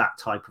ball. He's that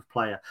type of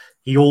player.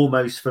 He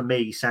almost, for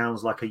me,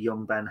 sounds like a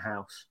young Ben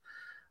House.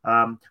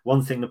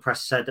 One thing the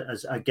press said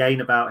again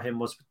about him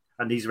was,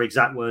 and these are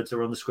exact words that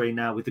are on the screen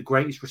now, with the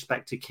greatest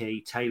respect to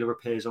Key, Taylor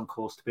appears on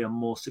course to be a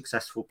more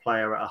successful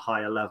player at a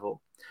higher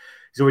level.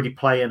 He's already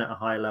playing at a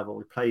higher level.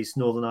 He plays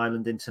Northern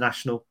Ireland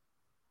International,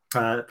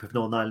 with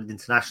Northern Ireland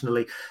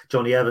internationally.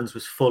 Johnny Evans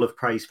was full of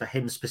praise for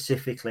him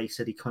specifically. He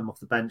said he came off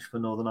the bench for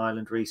Northern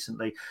Ireland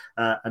recently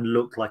and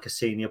looked like a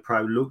senior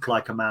pro, looked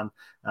like a man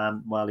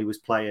while he was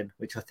playing,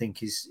 which I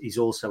think is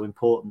also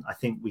important. I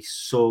think we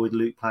saw with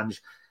Luke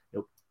Plange,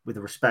 with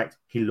the respect,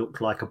 he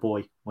looked like a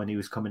boy when he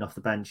was coming off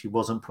the bench. He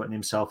wasn't putting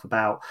himself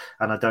about.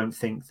 And I don't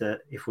think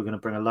that if we're going to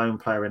bring a lone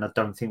player in, I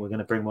don't think we're going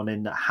to bring one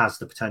in that has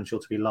the potential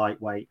to be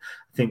lightweight.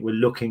 I think we're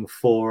looking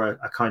for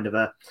a kind of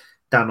a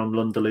down on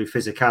Lundaloo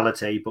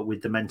physicality, but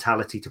with the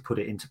mentality to put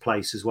it into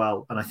place as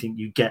well. And I think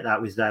you get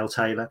that with Dale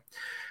Taylor.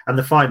 And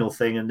the final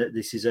thing, and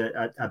this is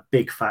a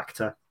big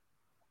factor,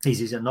 is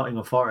he's at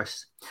Nottingham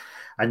Forest.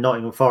 And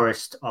Nottingham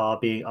Forest are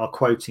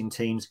quoting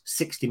teams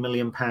 £60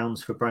 million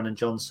for Brennan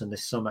Johnson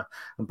this summer.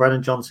 And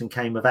Brennan Johnson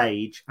came of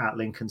age at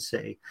Lincoln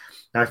City.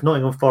 Now, if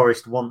Nottingham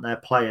Forest want their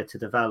player to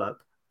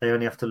develop, they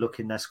only have to look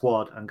in their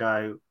squad and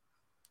go,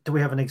 do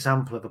we have an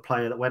example of a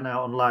player that went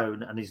out on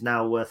loan and is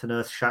now worth an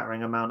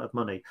earth-shattering amount of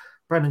money?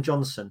 Brennan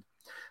Johnson.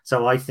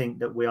 So I think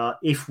that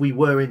if we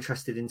were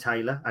interested in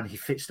Taylor and he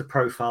fits the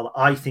profile that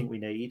I think we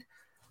need,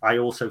 I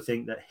also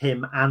think that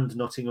him and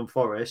Nottingham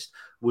Forest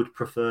would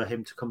prefer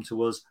him to come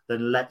to us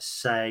than, let's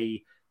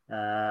say,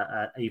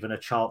 even a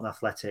Charlton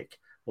Athletic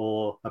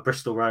or a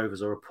Bristol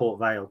Rovers or a Port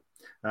Vale.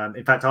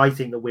 In fact, I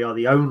think that we are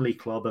the only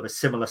club of a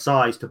similar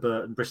size to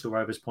Burton, Bristol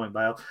Rovers, Port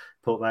Vale,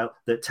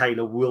 that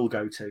Taylor will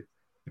go to.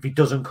 If he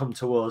doesn't come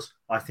to us,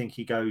 I think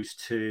he goes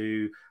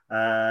to,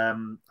 I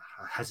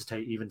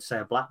hesitate even to say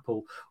a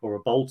Blackpool or a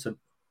Bolton,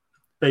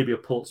 maybe a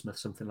Portsmouth,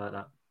 something like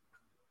that.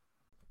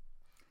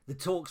 The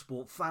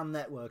TalkSport Fan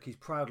Network is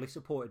proudly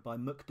supported by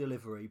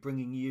McDelivery,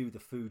 bringing you the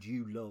food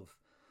you love.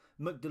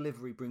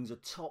 McDelivery brings a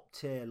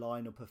top-tier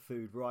lineup of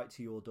food right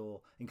to your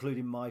door,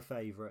 including my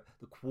favourite,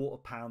 the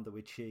Quarter Pounder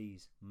with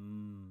cheese.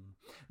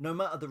 No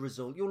matter the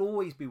result, you'll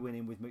always be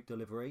winning with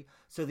McDelivery,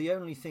 so the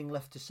only thing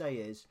left to say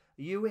is,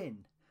 are you in?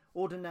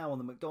 Order now on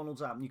the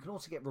McDonald's app, and you can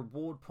also get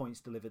reward points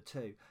delivered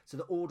too, so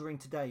that ordering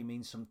today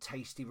means some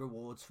tasty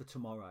rewards for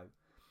tomorrow.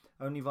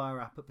 Only via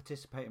app at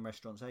participating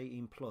restaurants.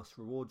 18 plus.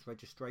 Rewards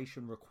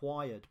registration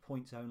required.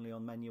 Points only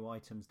on menu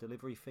items.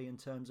 Delivery fee and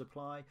terms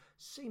apply.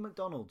 See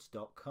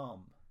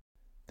mcdonalds.com.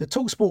 The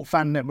TalkSport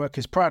Fan Network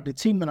is proudly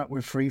teaming up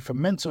with Free for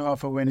Mental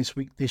Health Awareness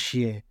Week this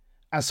year.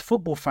 As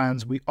football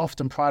fans, we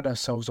often pride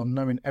ourselves on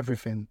knowing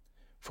everything,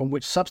 from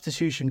which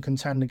substitution can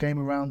turn the game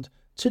around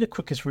to the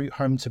quickest route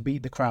home to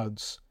beat the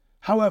crowds.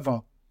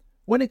 However,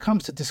 when it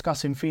comes to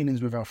discussing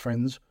feelings with our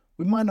friends,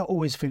 we might not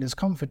always feel as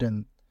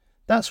confident.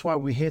 That's why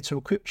we're here to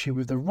equip you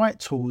with the right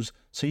tools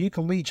so you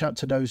can reach out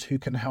to those who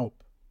can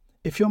help.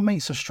 If your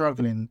mates are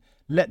struggling,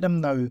 let them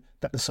know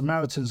that the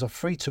Samaritans are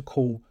free to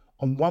call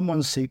on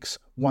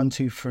 116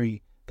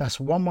 123. That's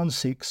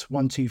 116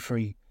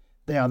 123.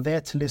 They are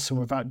there to listen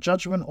without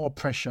judgment or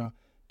pressure,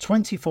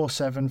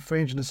 24/7,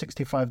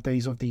 365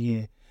 days of the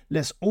year.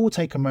 Let's all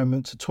take a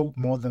moment to talk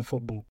more than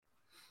football.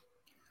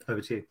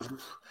 Over to you.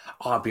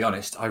 I'll be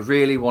honest, I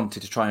really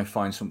wanted to try and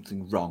find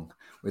something wrong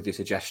with your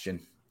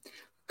suggestion.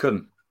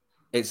 Couldn't.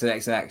 It's an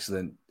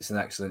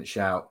excellent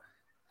shout.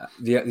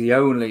 The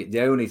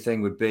only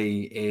thing would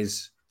be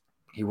is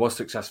he was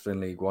successful in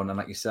League One, and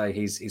like you say,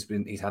 he's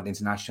had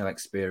international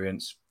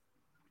experience.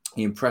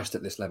 He impressed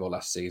at this level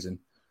last season.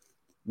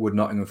 Would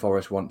Nottingham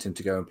Forest want him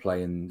to go and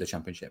play in the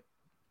Championship?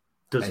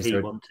 Does he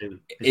want to?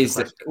 Is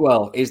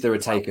there a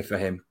taker for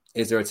him?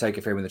 Is there a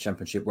taker for him in the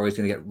Championship where he's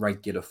going to get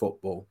regular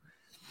football?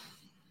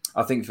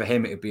 I think for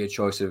him it would be a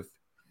choice of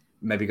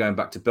maybe going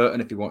back to Burton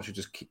if he wants to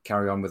just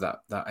carry on with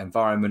that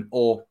environment,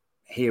 or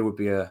here would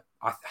be I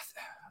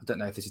don't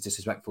know if this is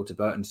disrespectful to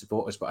Burton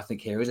supporters, but I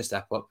think here is a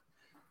step up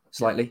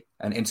slightly.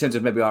 And in terms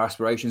of maybe our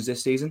aspirations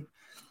this season,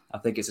 I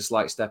think it's a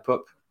slight step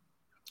up.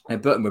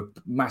 And Burton were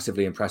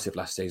massively impressive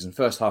last season.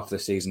 First half of the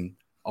season,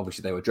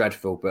 obviously they were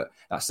dreadful, but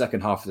that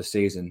second half of the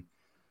season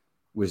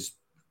was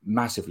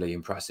massively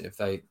impressive.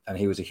 And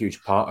he was a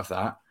huge part of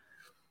that.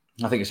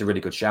 I think it's a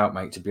really good shout,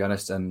 mate, to be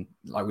honest. And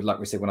like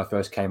we said when I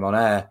first came on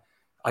air,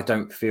 I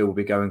don't feel we'll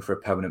be going for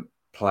a permanent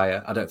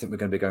player. I don't think we're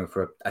going to be going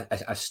for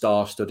a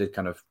star-studded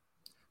kind of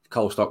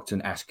Cole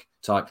Stockton-esque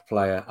type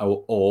player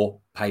or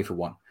pay for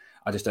one.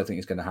 I just don't think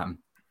it's going to happen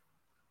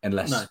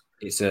unless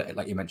it's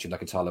like you mentioned,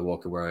 like a Tyler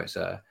Walker, where it's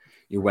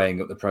you're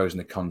weighing up the pros and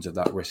the cons of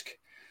that risk.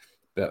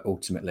 But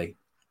ultimately,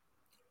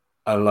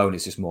 a loan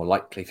is just more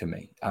likely for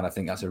me, and I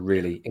think it's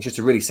just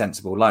a really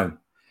sensible loan.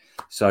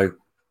 So,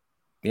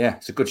 yeah,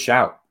 it's a good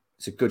shout.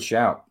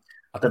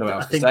 I don't know what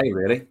else to say,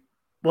 really.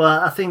 Well,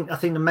 I think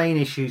the main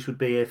issues would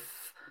be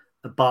if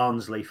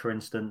Barnsley, for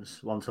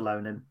instance, want to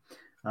loan him.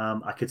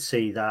 I could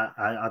see that.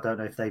 I don't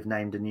know if they've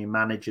named a new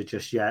manager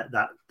just yet.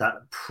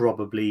 That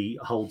probably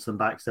holds them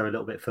back because they're a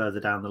little bit further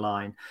down the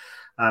line.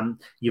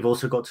 You've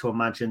also got to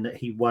imagine that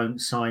he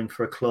won't sign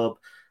for a club.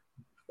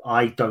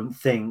 I don't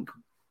think,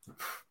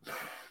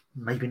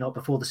 maybe not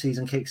before the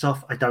season kicks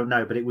off. I don't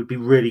know, but it would be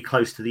really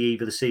close to the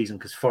eve of the season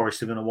because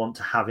Forest are going to want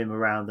to have him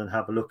around and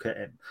have a look at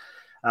him.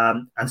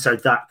 And so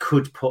that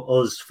could put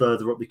us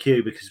further up the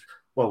queue because,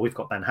 well, we've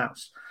got Ben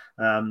House.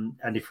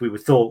 And if we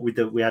thought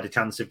we had a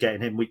chance of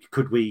getting him,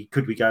 could we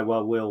go,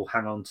 well, we'll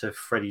hang on to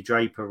Freddie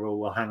Draper, or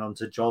we'll hang on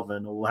to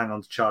Jovan, or we'll hang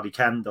on to Charlie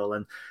Kendall,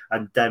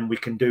 and then we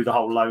can do the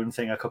whole loan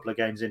thing a couple of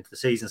games into the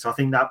season. So I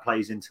think that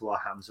plays into our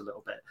hands a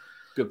little bit.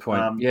 Good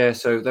point. Yeah,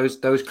 so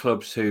those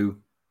clubs who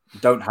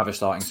don't have a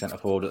starting centre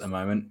forward at the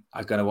moment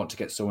are going to want to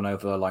get someone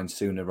over the line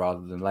sooner rather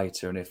than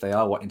later. And if they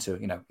are wanting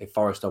to, if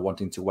Forest are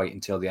wanting to wait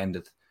until the end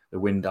of the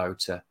window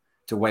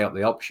to weigh up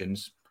the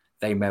options,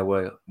 they may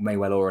well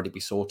already be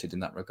sorted in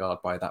that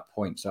regard by that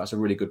point. So that's a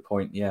really good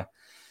point. Yeah,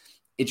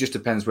 it just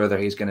depends whether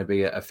he's going to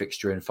be a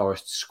fixture in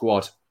Forest's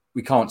squad.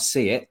 We can't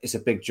see it. It's a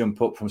big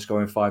jump up from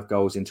scoring 5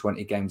 goals in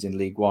 20 games in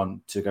League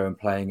One to go and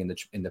playing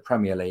in the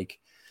Premier League.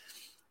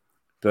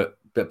 But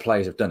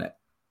players have done it.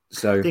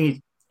 So the thing is,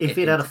 if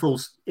he'd had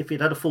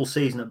a full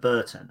season at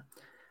Burton,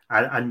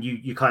 and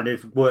you kind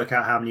of work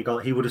out how many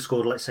goals he would have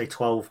scored, let's say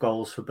 12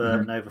 goals for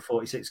Burton over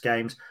 46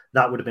 games,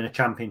 that would have been a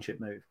championship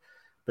move.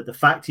 But the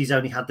fact he's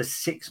only had the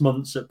 6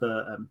 months at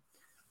Burton,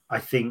 I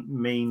think,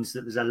 means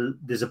that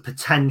there's a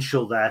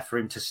potential there for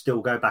him to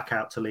still go back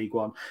out to League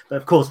One. But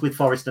of course, with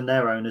Forest and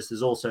their owners,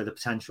 there's also the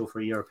potential for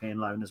a European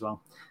loan as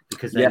well,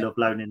 because they love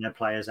loaning their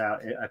players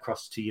out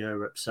across to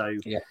Europe. So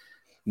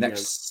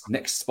next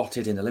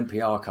spotted in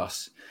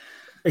Olympiacos.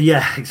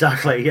 Yeah,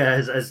 exactly. Yeah,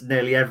 as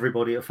nearly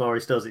everybody at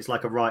Forest does. It's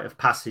like a rite of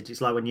passage.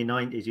 It's like when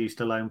United used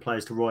to loan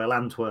players to Royal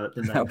Antwerp,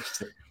 didn't they?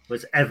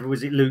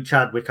 Was it Luke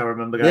Chadwick? I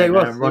remember going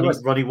there.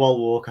 Ronnie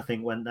Walwark, I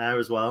think, went there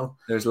as well.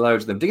 There's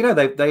loads of them. Do you know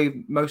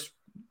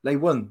they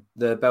won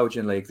the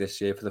Belgian league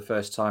this year for the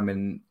first time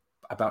in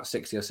about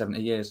 60 or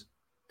 70 years?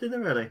 Did they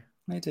really?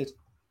 They did.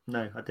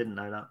 No, I didn't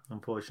know that,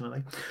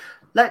 unfortunately.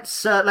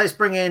 Let's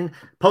bring in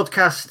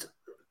podcast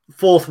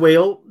fourth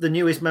wheel, the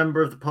newest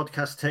member of the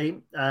podcast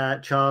team,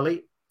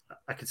 Charlie.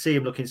 I could see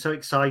him looking so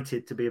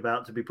excited to be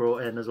about to be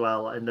brought in as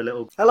well in the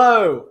little...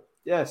 Hello.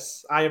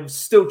 Yes, I am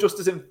still just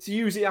as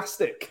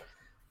enthusiastic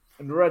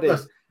and ready.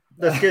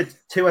 That's good.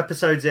 2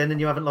 episodes in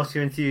and you haven't lost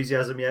your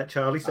enthusiasm yet,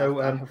 Charlie.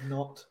 So I have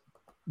not.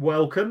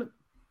 Welcome.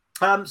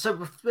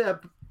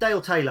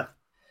 Dale Taylor.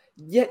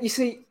 Yeah, you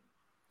see,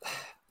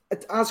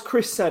 as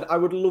Chris said, I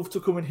would love to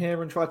come in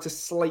here and try to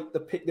slate the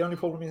pick. The only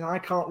problem is I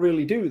can't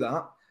really do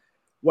that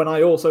when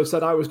I also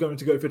said I was going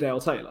to go for Dale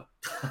Taylor.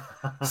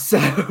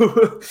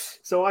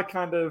 So I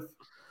kind of,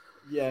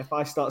 if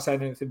I start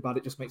saying anything bad,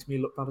 it just makes me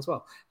look bad as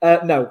well.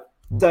 No,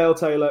 Dale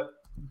Taylor,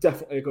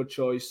 definitely a good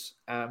choice.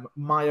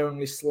 My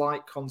only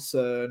slight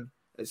concern,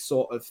 a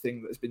sort of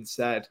thing that's been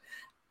said,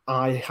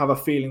 I have a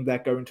feeling they're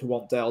going to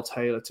want Dale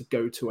Taylor to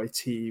go to a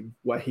team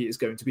where he is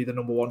going to be the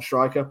number one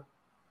striker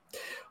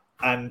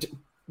and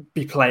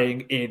be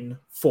playing in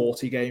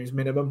 40 games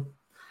minimum.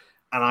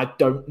 And I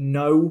don't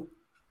know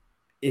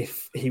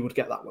if he would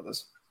get that with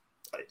us,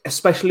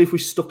 especially if we're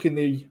stuck in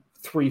the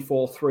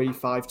 3-4-3,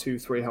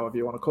 5-2-3, however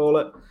you want to call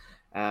it.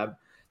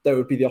 There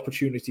would be the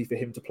opportunity for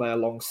him to play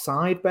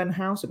alongside Ben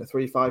House in a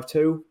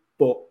 3-5-2,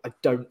 but I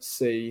don't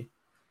see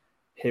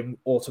him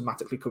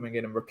automatically coming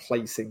in and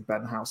replacing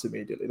Ben House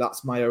immediately.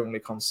 That's my only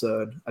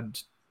concern,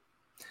 and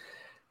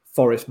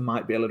Forest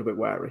might be a little bit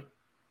wary.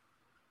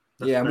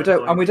 And we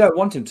don't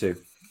want him to.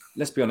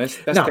 Let's be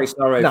honest. Best case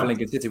scenario for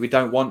Lincoln City, we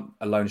don't want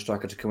a lone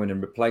striker to come in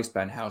and replace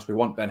Ben House. We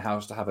want Ben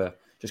House to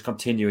just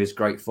continue his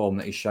great form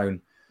that he's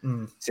shown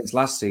since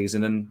last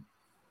season, and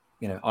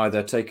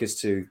either take us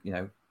to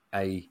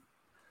a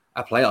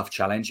playoff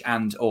challenge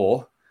and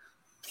or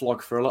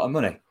flog for a lot of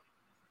money.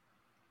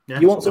 Yeah,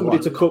 you want somebody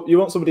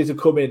to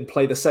come in,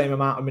 play the same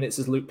amount of minutes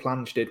as Luke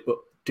Plange did, but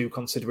do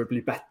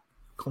considerably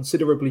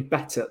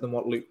better than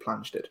what Luke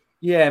Plange did.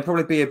 Yeah, and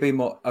probably be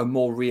a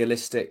more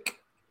realistic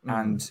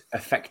and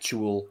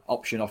effectual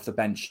option off the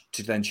bench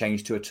to then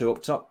change to a 2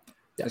 up top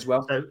as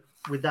well. So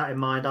with that in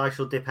mind, I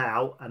shall dip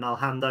out and I'll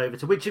hand over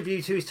to which of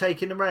you two is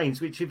taking the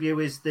reins? Which of you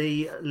is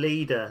the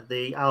leader,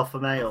 the alpha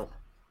male?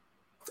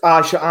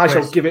 I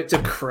shall give it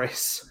to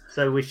Chris.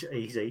 So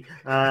easy.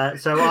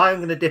 So I'm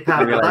going to dip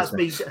out.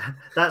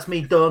 That's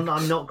me done.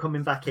 I'm not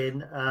coming back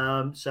in.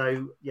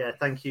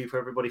 Thank you for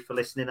everybody for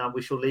listening. And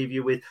we shall leave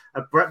you with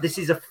this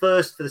is a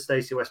first for the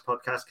Stacey West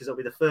podcast because it'll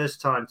be the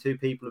first time 2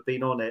 people have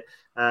been on it,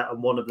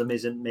 and one of them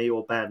isn't me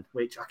or Ben.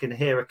 Which I can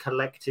hear a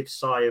collective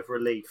sigh of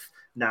relief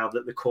now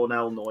that the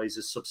Cornell noise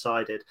has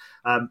subsided.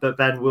 But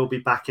Ben will be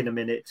back in a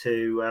minute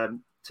to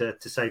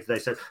save today.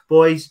 So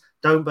boys,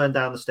 don't burn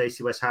down the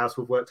Stacey West house.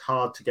 We've worked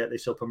hard to get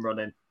this up and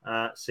running.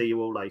 See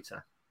you all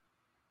later.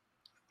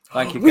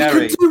 Thank you,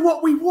 Gary. We can do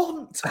what we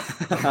want.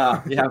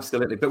 Yeah,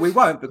 absolutely. But we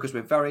won't because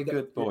we're very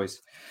good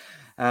boys.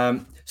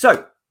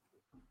 So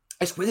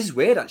this is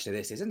weird, actually,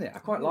 this, isn't it? I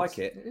quite like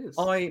it. It is.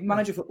 I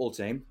manage a football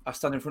team. I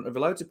stand in front of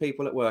loads of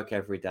people at work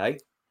every day.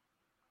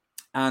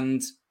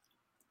 And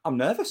I'm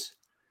nervous.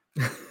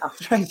 I'll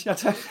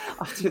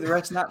do the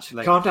rest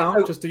naturally. Calm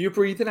down. Just do your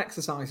breathing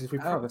exercises. We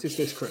practice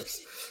this,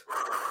 Chris.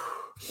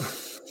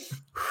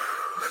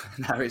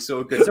 No, it's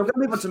all good. So I'm going to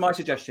move on to my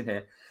suggestion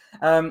here.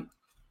 And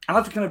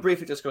as we kind of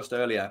briefly discussed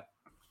earlier,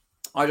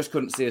 I just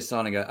couldn't see us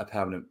signing a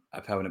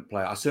permanent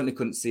player. I certainly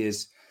couldn't see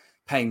us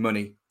paying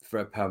money for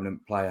a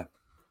permanent player.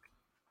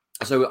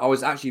 So I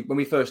was actually, when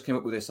we first came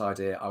up with this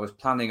idea, I was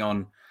planning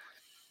on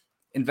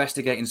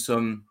investigating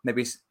some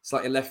maybe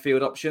slightly left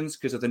field options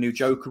because of the new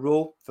Joker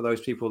rule. For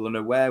those people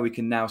unaware, we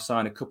can now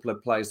sign a couple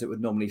of players that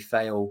would normally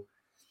fail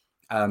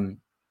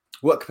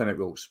work permit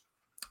rules.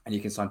 And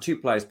you can sign 2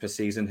 players per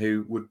season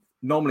who would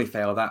normally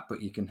fail that,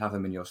 but you can have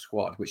them in your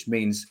squad, which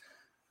means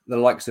the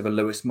likes of a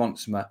Lewis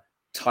Montsma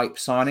type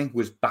signing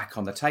was back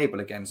on the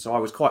table again. So I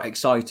was quite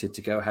excited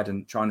to go ahead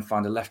and try and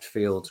find a left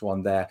field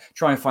one there,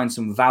 try and find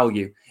some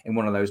value in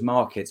one of those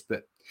markets.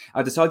 But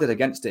I decided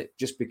against it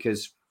just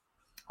because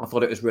I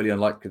thought it was really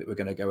unlikely that we're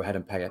going to go ahead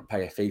and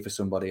pay a fee for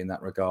somebody in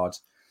that regard.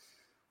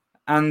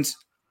 And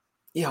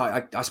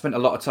yeah, I spent a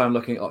lot of time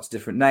looking at lots of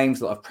different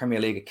names, a lot of Premier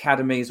League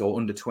academies or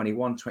under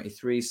 21,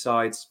 23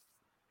 sides.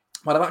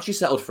 But I've actually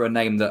settled for a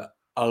name that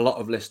a lot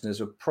of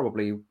listeners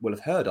will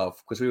have heard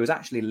of, because we was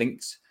actually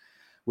linked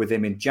with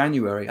him in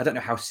January. I don't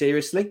know how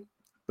seriously,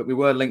 but we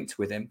were linked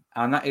with him.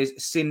 And that is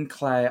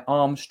Sinclair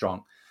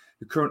Armstrong,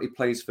 who currently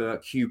plays for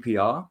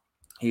QPR.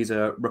 He's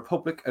a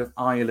Republic of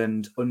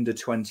Ireland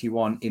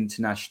under-21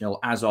 international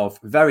as of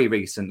very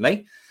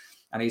recently.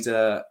 And he's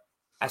a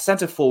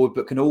centre forward,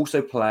 but can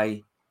also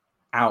play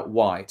out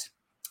wide.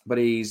 But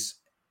he's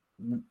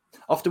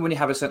often, when you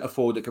have a centre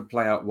forward that can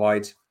play out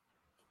wide,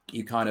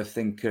 you kind of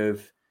think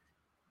of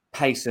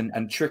pace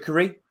and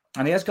trickery.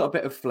 And he has got a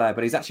bit of flair,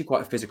 but he's actually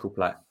quite a physical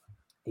player.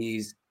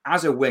 He's,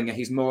 as a winger,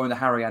 he's more in the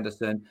Harry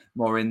Anderson,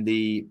 more in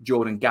the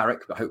Jordan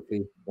Garrick, but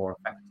hopefully more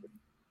effective.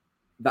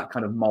 That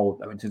kind of mould,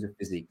 though, in terms of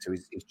physique. So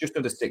he's just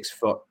under 6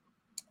 foot.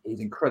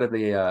 He's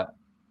incredibly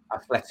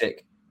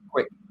athletic,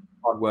 quick,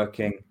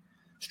 hardworking,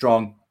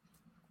 strong.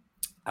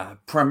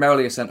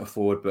 Primarily a centre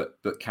forward,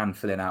 but can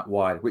fill in out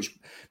wide, which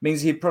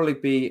means he'd probably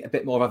be a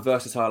bit more of a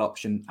versatile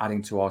option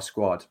adding to our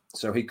squad.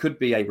 So he could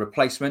be a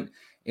replacement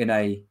in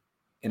a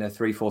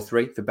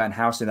 3-4-3 for Ben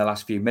House in the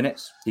last few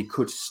minutes. He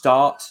could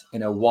start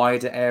in a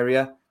wider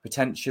area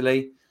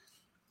potentially,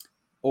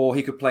 or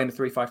he could play in a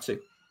 3-5-2.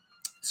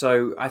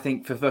 So I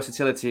think for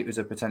versatility, it was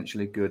a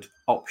potentially good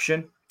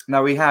option.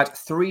 Now, we had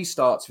 3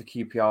 starts for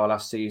QPR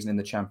last season in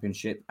the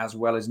Championship, as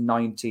well as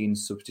 19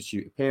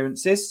 substitute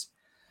appearances.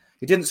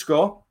 He didn't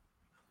score,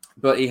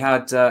 but he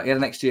had an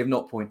XG of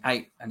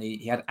 0.8, and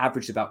he had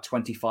averaged about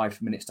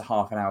 25 minutes to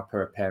half an hour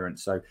per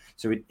appearance. So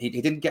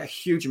he didn't get a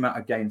huge amount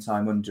of game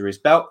time under his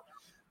belt,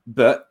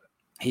 but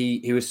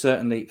he was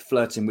certainly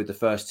flirting with the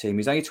first team.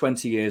 He's only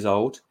 20 years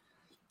old.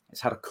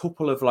 He's had a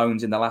couple of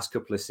loans in the last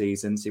couple of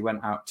seasons. He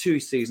went out 2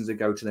 seasons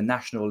ago to the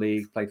National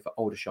League, played for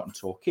Aldershot and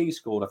Torquay,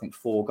 scored, I think,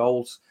 4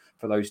 goals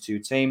for those 2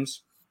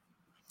 teams.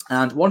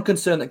 And one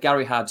concern that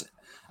Gary had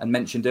and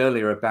mentioned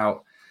earlier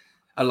about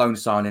a loan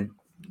signing,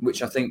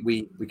 which I think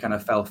we kind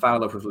of fell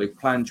foul of with Luke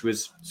Plange,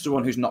 was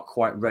someone who's not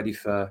quite ready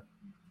for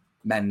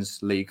men's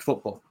league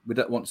football. We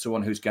don't want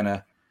someone who's going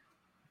to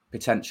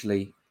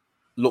potentially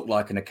look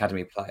like an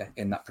academy player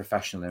in that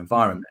professional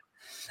environment.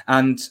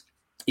 And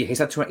he's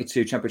had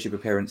 22 Championship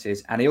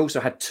appearances, and he also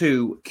had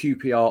 2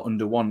 QPR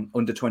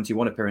under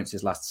 21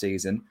 appearances last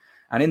season.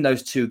 And in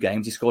those 2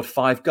 games, he scored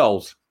 5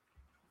 goals.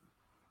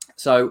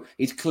 So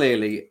he's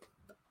clearly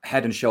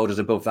head and shoulders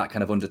above that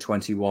kind of under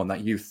 21,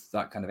 that youth,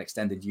 that kind of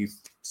extended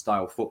youth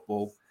style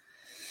football.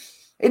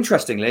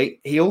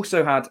 Interestingly, he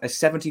also had a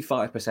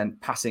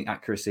 75% passing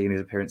accuracy in his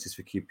appearances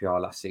for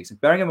QPR last season.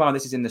 Bearing in mind,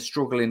 this is in the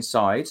struggling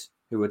side,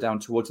 who were down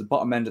towards the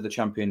bottom end of the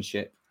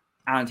Championship,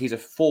 and he's a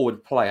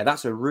forward player.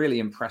 That's a really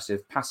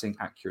impressive passing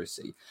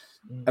accuracy.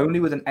 Only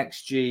with an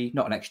expected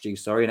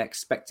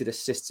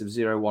assists of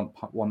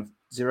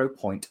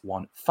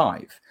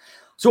 0.15.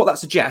 So what that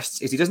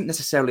suggests is he doesn't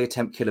necessarily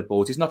attempt killer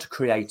balls. He's not a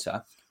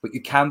creator, but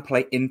you can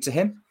play into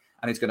him,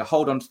 and he's going to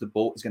hold on to the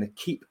ball. He's going to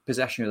keep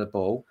possession of the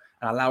ball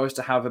and allow us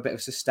to have a bit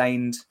of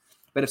sustained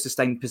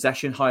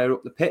possession higher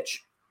up the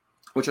pitch,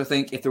 which I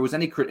think, if there was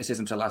any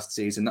criticism to last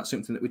season, that's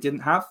something that we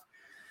didn't have.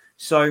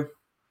 So,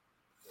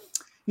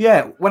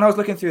 yeah, when I was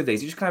looking through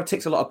these, he just kind of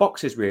ticks a lot of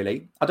boxes,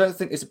 really. I don't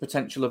think there's a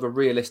potential of a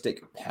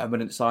realistic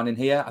permanent signing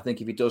here. I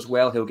think if he does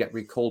well, he'll get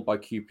recalled by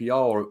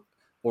QPR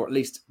or at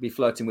least be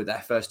flirting with their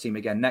first team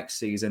again next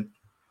season.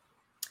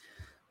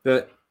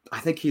 But I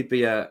think he'd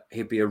be a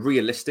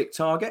realistic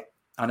target.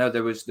 I know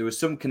there was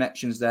some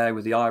connections there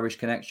with the Irish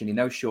connection. He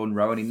knows Sean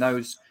Rowan. He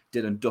knows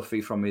Dylan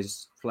Duffy from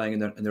his playing in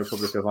the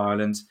Republic of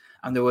Ireland.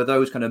 And there were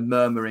those kind of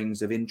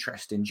murmurings of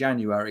interest in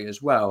January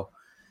as well.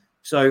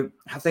 So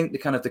I think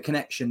the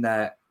connection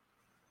there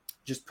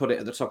just put it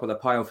at the top of the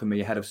pile for me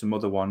ahead of some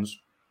other ones.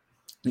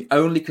 The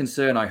only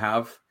concern I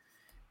have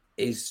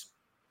is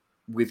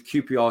with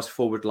QPR's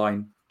forward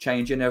line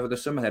changing over the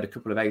summer. They had a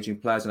couple of aging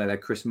players. I know they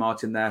had Chris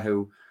Martin there,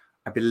 who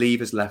I believe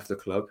has left the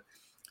club.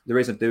 There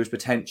is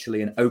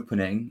potentially an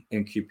opening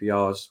in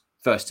QPR's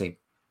first team.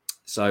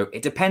 So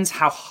it depends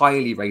how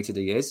highly rated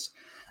he is,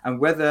 and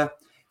whether,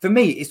 for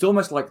me, it's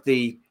almost like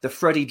the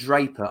Freddie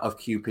Draper of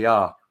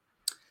QPR.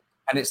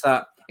 And it's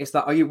that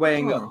are you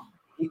weighing up?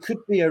 He could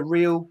be a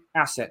real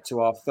asset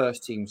to our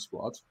first team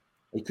squad.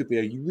 He could be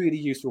a really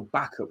useful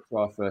backup to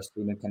our first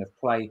team and kind of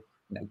play,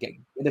 get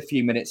in a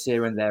few minutes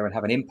here and there and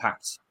have an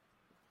impact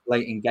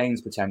late in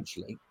games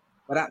potentially.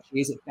 But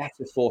actually, is it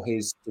better for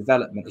his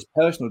development, his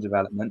personal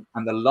development,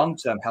 and the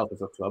long-term health of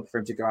the club for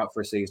him to go out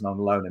for a season on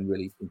loan and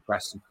really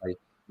impress and play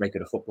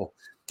regular football?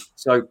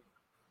 So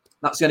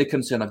that's the only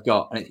concern I've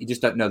got. And you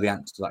just don't know the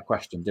answer to that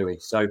question, do we?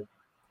 So,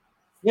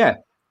 yeah,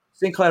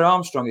 Sinclair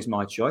Armstrong is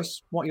my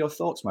choice. What are your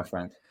thoughts, my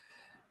friend?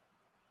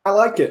 I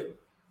like it.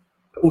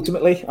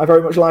 Ultimately, I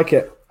very much like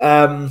it.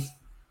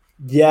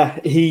 Yeah,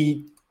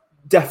 he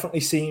definitely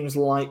seems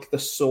like the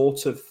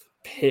sort of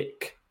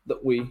pick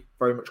that we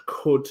very much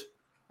could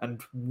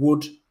and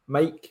would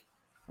make.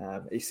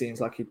 He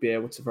seems like he'd be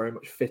able to very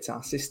much fit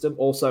our system.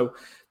 Also,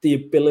 the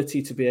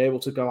ability to be able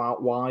to go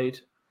out wide,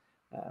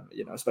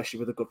 especially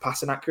with a good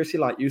passing accuracy,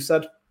 like you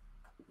said,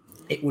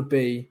 it would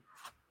be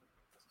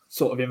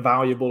sort of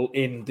invaluable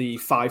in the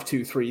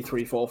 5-2-3,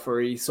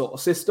 3-4-3 sort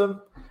of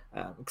system.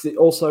 Because it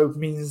also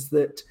means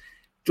that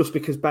just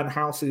because Ben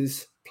House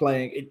is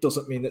playing, it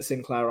doesn't mean that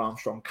Sinclair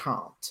Armstrong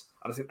can't.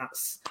 And I think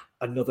that's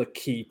another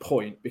key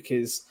point,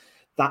 because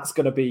that's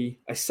going to be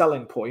a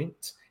selling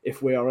point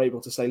if we are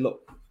able to say,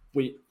 look,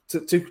 to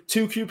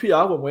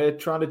QPR, when we're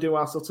trying to do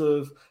our sort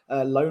of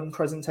loan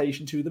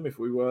presentation to them, if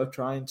we were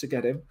trying to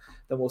get him,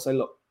 then we'll say,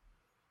 look,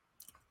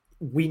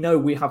 we know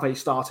we have a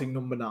starting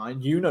number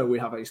 9. You know we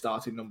have a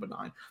starting number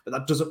 9, but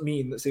that doesn't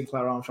mean that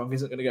Sinclair Armstrong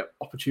isn't going to get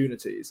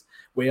opportunities.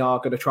 We are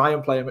going to try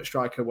and play him at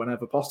striker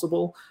whenever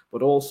possible,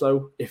 but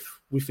also if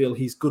we feel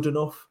he's good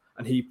enough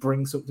and he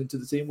brings something to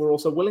the team, we're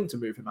also willing to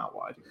move him out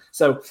wide.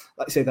 So,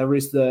 like I say, there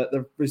is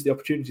the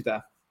opportunity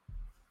there.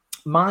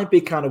 My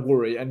big kind of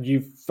worry, and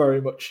you've very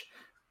much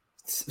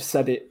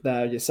said it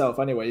there yourself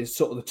anyway, is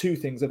sort of the two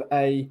things of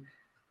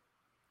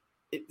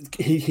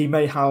he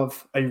may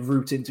have a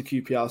route into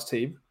QPR's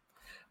team,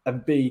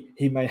 and B,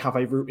 he may have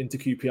a route into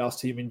QPR's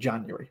team in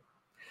January.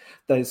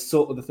 There's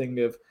sort of the thing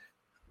of,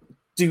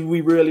 do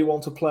we really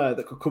want a player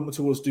that could come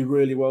to us, do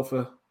really well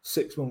for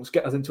 6 months,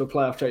 get us into a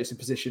playoff chasing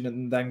position,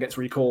 and then gets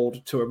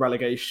recalled to a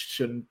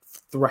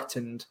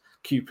relegation-threatened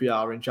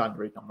QPR in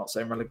January? I'm not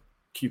saying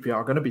QPR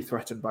are going to be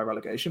threatened by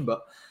relegation,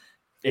 but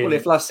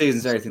if last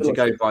season's anything to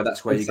go by,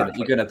 that's where you're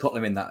going to put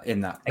them in that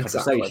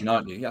conversation,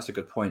 aren't you? That's a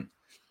good point.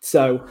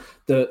 So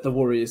the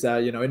worry is there,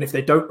 and if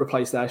they don't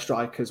replace their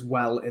strikers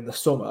well in the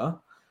summer,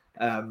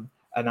 and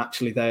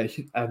actually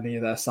any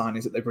of their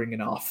signings that they bring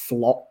in are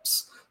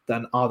flops,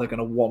 then are they going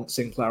to want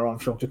Sinclair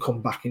Armstrong to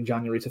come back in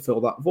January to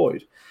fill that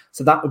void?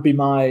 So that would be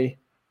my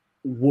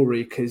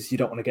worry, because you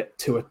don't get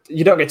too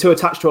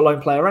attached to a lone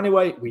player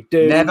anyway. We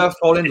do never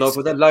fall in love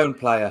with a lone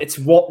player. It's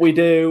what we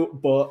do,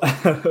 but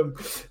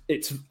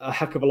it's a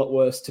heck of a lot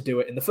worse to do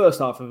it in the first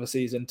half of a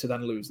season to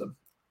then lose them,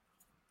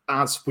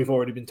 as we've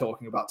already been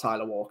talking about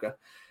Tyler Walker.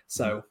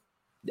 So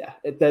yeah,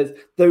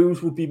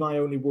 those would be my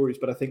only worries,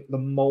 but I think the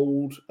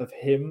mould of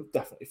him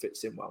definitely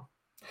fits in well.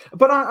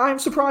 But I'm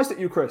surprised at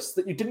you, Chris,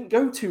 that you didn't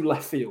go to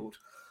left field.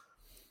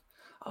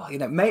 Oh,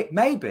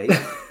 maybe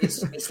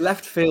it's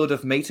left field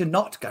of me to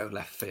not go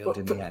left field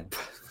in the end.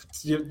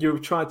 You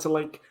tried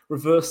to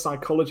reverse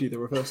psychology.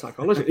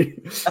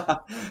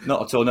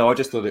 Not at all. No, I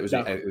just thought it was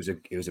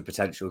a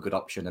potential good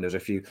option, and there's a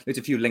few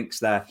links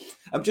there.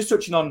 I'm just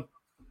touching on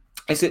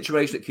a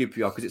situation at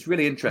QPR because it's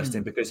really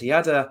interesting because he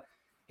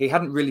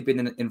hadn't really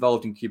been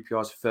involved in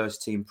QPR's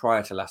first team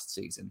prior to last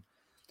season,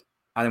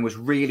 and was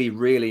really,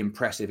 really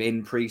impressive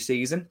in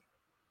pre-season.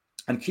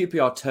 And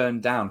QPR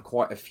turned down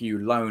quite a few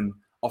loan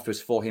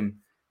offers for him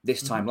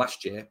this time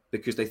last year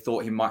because they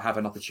thought he might have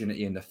an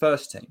opportunity in the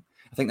first team.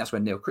 I think that's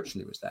when Neil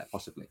Critchley was there,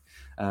 possibly.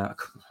 I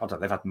don't know,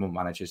 they've had more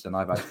managers than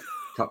I've had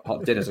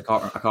hot dinners. I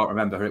can't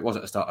remember who it was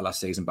at the start of last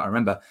season, but I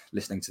remember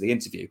listening to the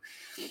interview.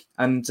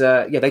 And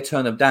they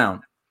turned them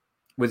down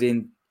with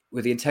the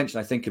intention,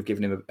 I think, of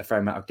giving him a fair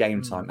amount of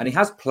game time. And he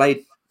has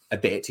played a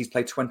bit. He's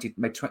made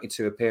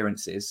 22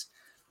 appearances,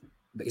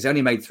 but he's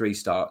only made 3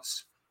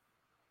 starts.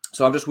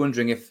 So I'm just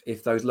wondering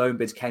if those loan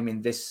bids came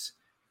in the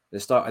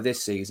start of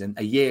this season,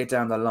 a year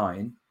down the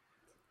line,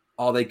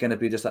 are they going to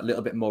be just that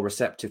little bit more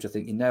receptive to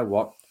think, you know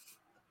what,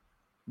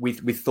 we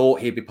thought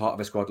he'd be part of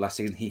a squad last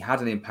season. He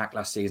had an impact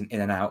last season in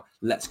and out.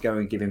 Let's go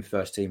and give him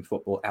first team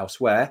football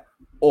elsewhere,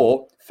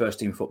 or first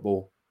team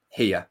football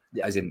here,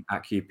 as in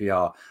at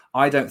QPR.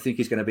 I don't think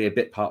he's going to be a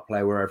bit part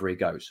player wherever he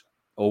goes,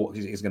 or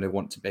he's going to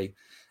want to be.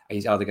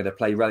 He's either going to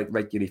play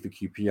regularly for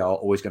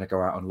QPR, or he's going to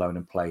go out on loan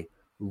and play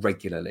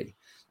regularly.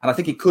 And I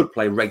think he could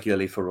play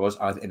regularly for us,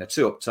 either in a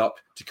 2 up top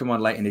to come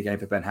on late in the game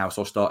for Ben House,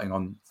 or starting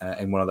on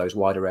in one of those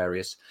wider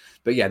areas.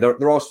 But yeah,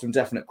 there are some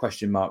definite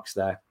question marks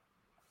there.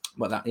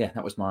 But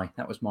that was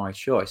my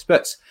choice.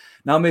 But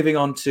now moving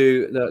on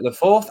to the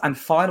fourth and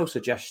final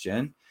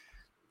suggestion,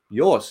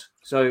 yours.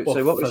 So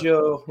what was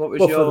your?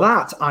 For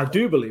that, I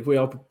do believe we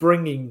are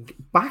bringing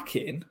back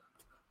in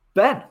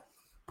Ben.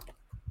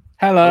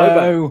 Hello,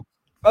 Ben.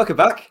 Welcome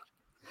back.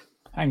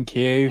 Thank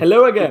you.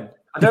 Hello again.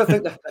 I don't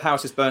think the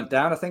house is burnt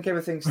down. I think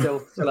everything's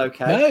still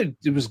okay. No,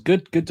 it was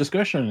good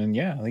discussion, and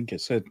yeah, I think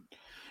it's an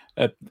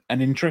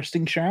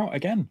interesting shout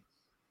again.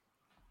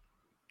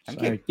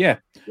 Thank you. Yeah.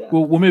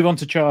 We'll move on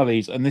to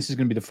Charlie's, and this is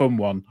going to be the fun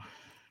one.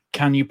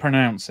 Can you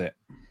pronounce it?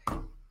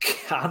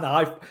 Can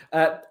I?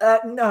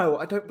 No,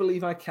 I don't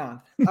believe I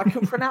can. I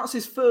can pronounce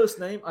his first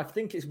name. I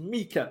think it's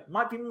Mika. It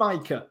might be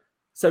Micah.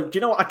 So do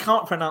you know what? I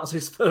can't pronounce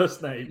his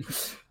first name.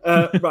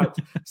 Right.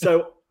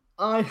 So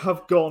I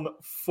have gone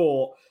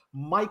for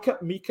Mika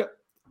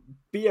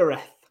Biereth.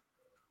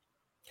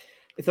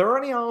 If there are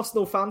any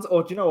Arsenal fans,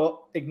 or do you know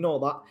what? Ignore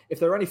that. If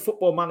there are any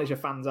Football Manager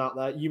fans out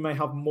there, you may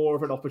have more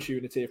of an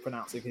opportunity of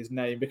pronouncing his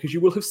name, because you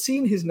will have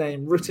seen his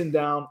name written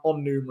down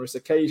on numerous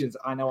occasions.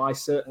 I know I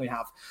certainly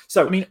have.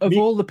 So, I mean, of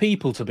all the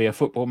people to be a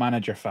Football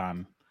Manager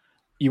fan,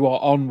 you are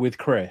on with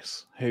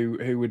Chris,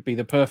 who would be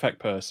the perfect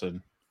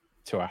person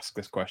to ask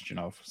this question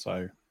of.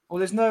 So, well,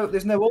 there's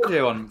no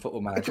audio on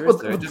Football Manager, is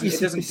there? It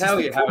doesn't tell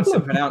you how to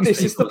pronounce.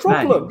 This is the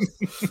problem.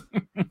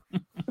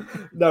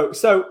 No,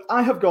 so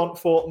I have gone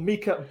for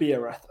Mika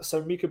Biereth.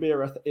 So Mika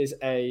Biereth is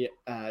a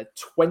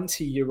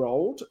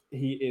 20-year-old.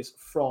 He is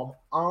from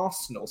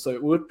Arsenal, so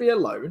it would be a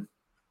loan.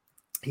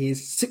 He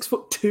is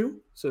 6'2",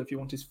 so if you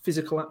want his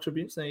physical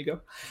attributes, there you go.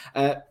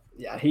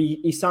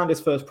 He signed his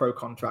first pro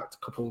contract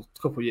a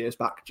couple years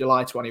back,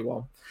 July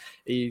 21.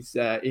 He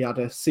had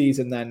a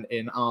season then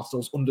in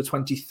Arsenal's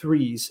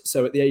under-23s.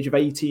 So at the age of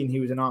 18, he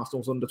was in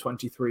Arsenal's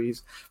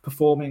under-23s,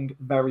 performing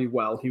very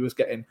well. He was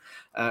getting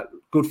a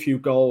good few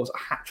goals, a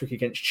hat-trick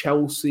against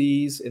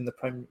Chelsea's in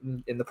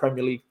the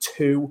Premier League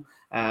 2.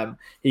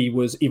 He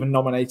was even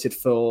nominated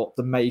for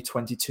the May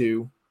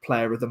 22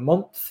 Player of the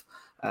Month.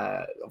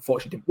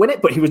 Unfortunately didn't win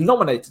it, but he was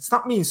nominated, so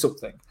that means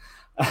something.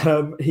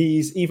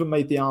 He's even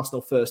made the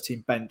Arsenal first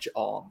team bench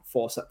on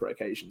 4 separate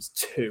occasions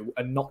too,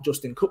 and not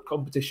just in cup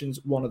competitions.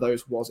 One of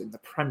those was in the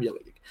Premier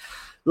League.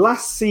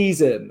 Last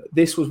season,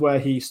 this was where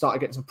he started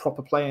getting some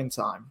proper playing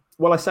time.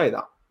 Well, I say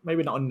that,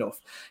 maybe not enough.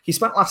 He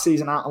spent last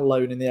season out on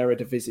loan in the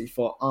Eredivisie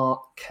for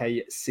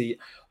RKC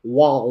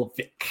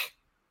Waalwijk.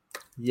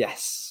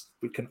 Yes,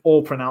 we can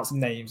all pronounce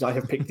names. I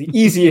have picked the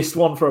easiest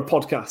one for a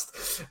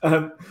podcast.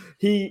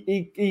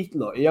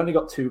 He only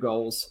got 2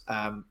 goals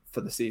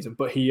for the season,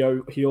 but he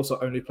also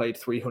only played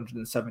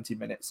 370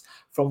 minutes.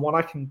 From what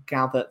I can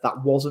gather,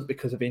 that wasn't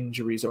because of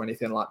injuries or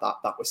anything like that.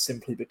 That was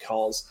simply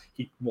because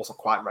he wasn't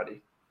quite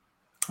ready.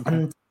 Okay.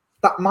 And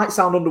that might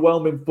sound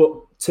underwhelming, but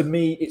to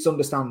me, it's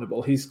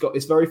understandable. He's got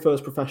his very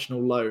first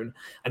professional loan,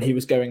 and he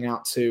was going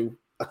out to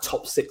a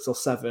top 6 or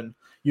 7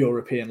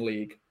 European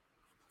league.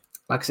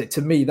 Like I said,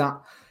 to me,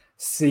 that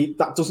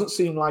doesn't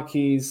seem like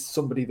he's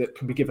somebody that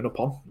can be given up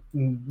on.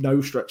 No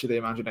stretch of the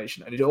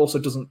imagination. And it also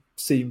doesn't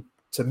seem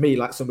to me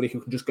like somebody who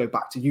can just go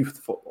back to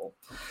youth football.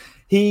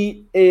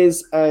 He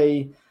is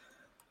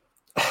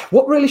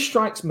what really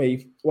strikes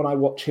me when I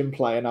watch him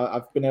play, and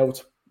I've been able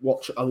to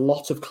watch a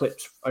lot of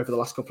clips over the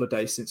last couple of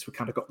days since we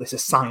kind of got this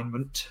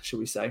assignment, shall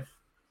we say,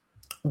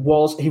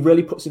 was he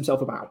really puts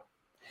himself about.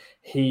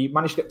 He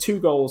managed to get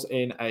 2 goals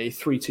in a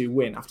 3-2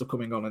 win after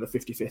coming on in the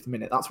 55th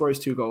minute. That's where his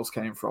 2 goals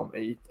came from.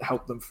 He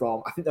helped them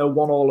from, I think they were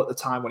 1-1 at the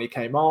time when he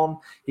came on.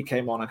 He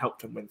came on and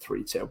helped them win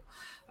 3-2.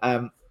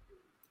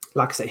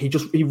 Like I say,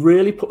 he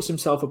really puts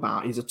himself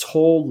about. He's a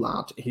tall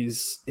lad.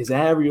 His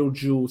aerial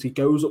duels, he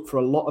goes up for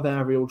a lot of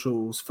aerial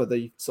duels for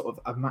the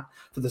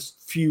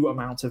few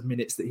amount of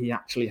minutes that he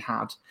actually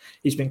had.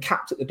 He's been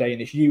capped at the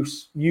Danish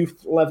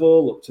youth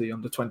level up to the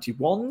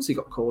under-21s. He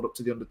got called up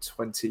to the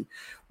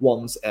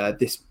under-21s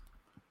this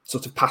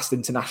sort of past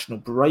international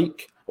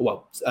break.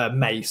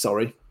 May,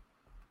 sorry.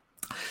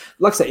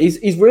 Like I say,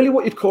 he's really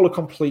what you'd call a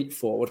complete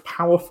forward,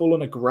 powerful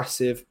and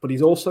aggressive, but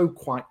he's also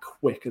quite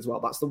quick as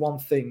well. That's the one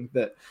thing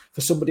that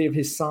for somebody of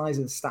his size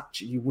and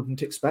stature you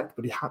wouldn't expect,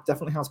 but he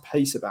definitely has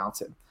pace about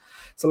him.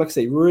 So like I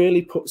say, he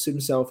really puts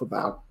himself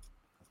about.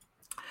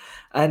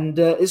 And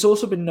it's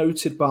also been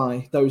noted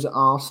by those at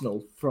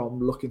Arsenal from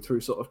looking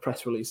through sort of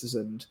press releases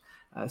and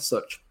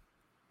such,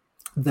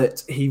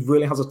 that he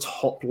really has a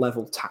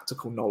top-level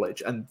tactical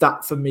knowledge. And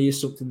that, for me,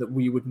 is something that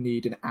we would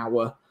need in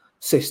our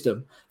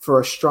system. For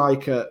a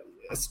striker,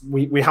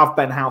 we have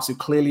Ben House, who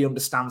clearly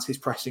understands his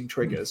pressing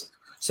triggers.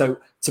 So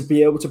to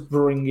be able to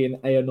bring in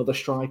another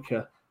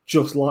striker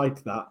just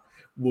like that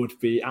would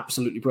be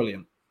absolutely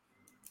brilliant.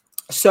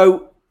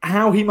 So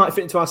how he might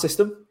fit into our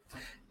system,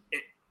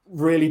 it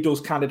really does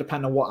kind of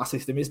depend on what our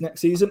system is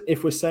next season.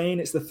 If we're saying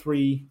it's the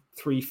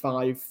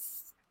 3-3-5,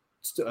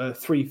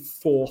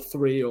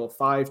 3-4-3 or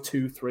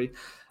 5-2-3,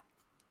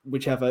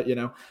 whichever,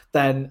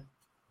 then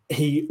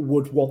he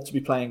would want to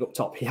be playing up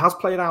top. He has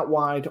played out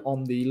wide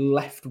on the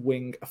left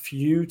wing a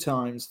few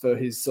times for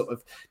his sort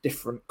of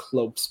different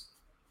clubs,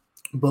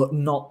 but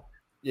not,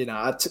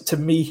 to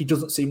me, he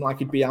doesn't seem like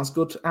he'd be as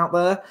good out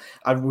there.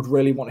 I would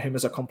really want him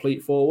as a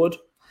complete forward.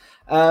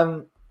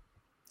 And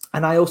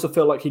I also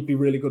feel like he'd be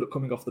really good at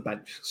coming off the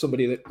bench.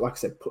 Somebody that, like I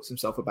said, puts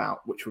himself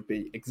about, which would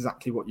be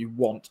exactly what you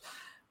want.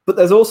 But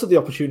there's also the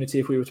opportunity,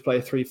 if we were to play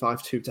a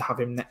 3-5-2, to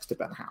have him next to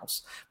Ben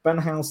House. Ben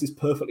House is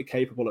perfectly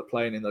capable at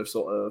playing in those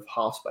sort of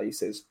half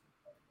spaces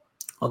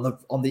on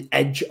the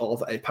edge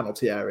of a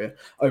penalty area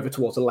over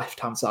towards the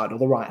left-hand side or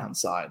the right-hand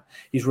side.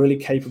 He's really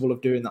capable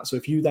of doing that. So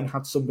if you then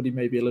had somebody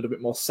maybe a little bit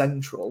more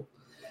central,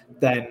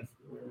 then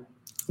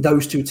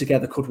those two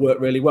together could work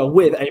really well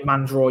with a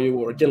Mandroyu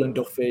or a Dylan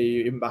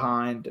Duffy in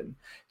behind. And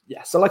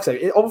yeah, so like I say,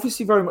 it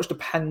obviously very much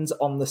depends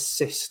on the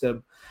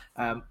system.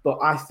 But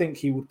I think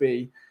he would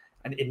be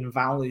an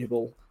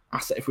invaluable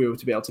asset if we were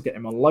to be able to get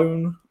him on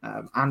loan.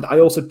 And I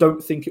also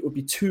don't think it would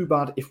be too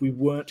bad if we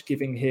weren't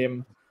giving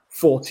him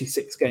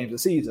 46 games a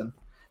season,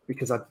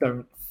 because I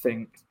don't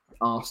think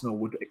Arsenal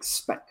would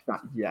expect that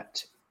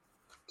yet.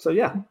 So,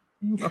 yeah.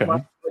 Okay.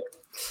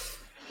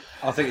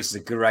 I think this is a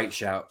great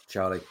shout,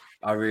 Charlie.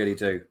 I really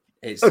do.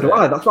 So do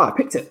I. That's why I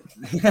picked it.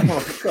 Well,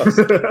 of course.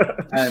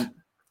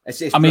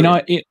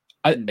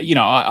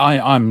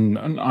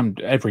 I'm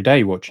every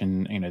day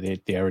watching,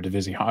 the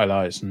Eredivisie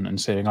highlights and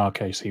seeing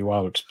RKC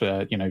Waalwijk,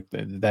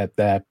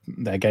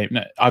 their game.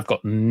 I've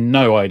got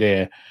no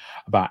idea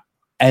about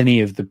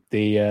any of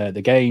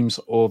the games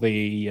or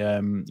the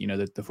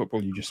the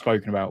football you just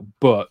spoken about,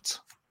 but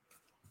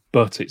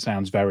it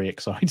sounds very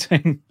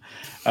exciting.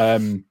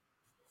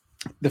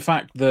 The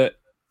fact that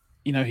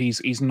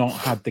he's not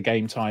had the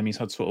game time, he's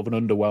had sort of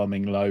an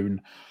underwhelming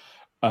loan,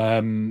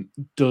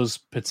 does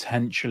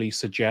potentially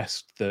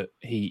suggest that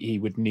he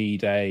would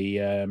need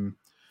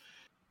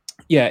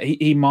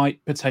he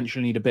might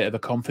potentially need a bit of a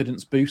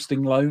confidence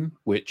boosting loan,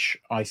 which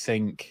I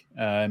think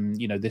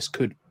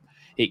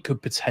it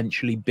could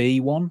potentially be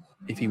one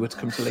if he were to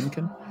come to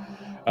Lincoln.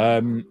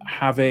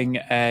 Having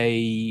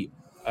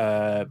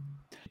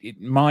it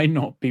might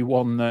not be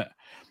one that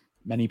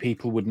many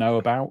people would know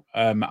about.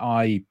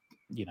 I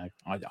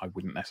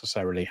wouldn't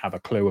necessarily have a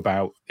clue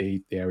about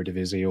the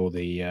Eredivisie or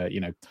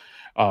the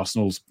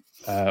Arsenal's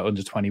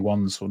under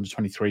 21s, under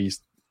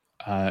 23s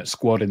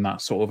squad in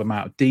that sort of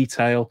amount of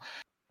detail.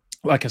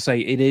 Like I say,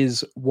 it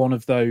is one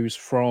of those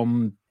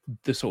from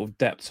the sort of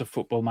depths of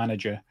Football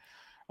Manager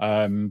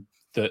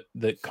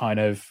that kind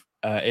of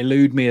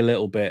elude me a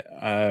little bit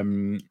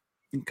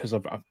because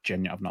I've not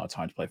had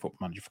time to play Football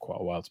Manager for quite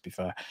a while, to be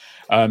fair.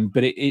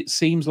 But it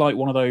seems like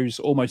one of those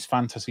almost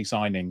fantasy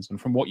signings. And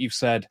from what you've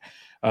said,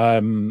 I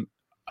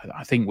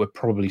think we're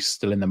probably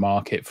still in the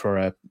market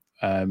for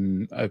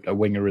a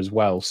winger as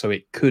well. So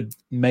it could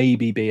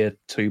maybe be a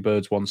two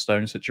birds, one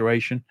stone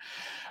situation.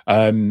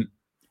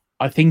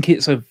 I think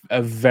it's a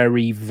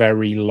very,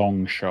 very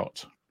long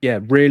shot. Yeah,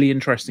 really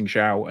interesting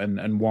shout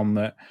and one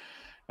that,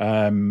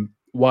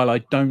 while I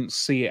don't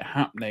see it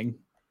happening,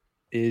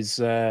 is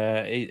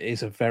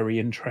a very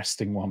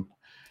interesting one.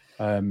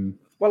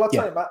 Well, I'll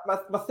tell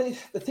you,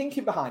 the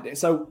thinking behind it.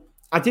 So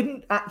I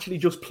didn't actually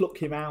just pluck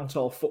him out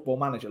of Football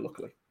Manager,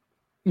 luckily.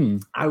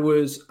 I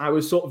was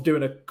sort of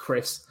doing a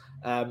Chris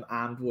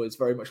and was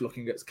very much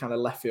looking at kind of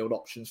left field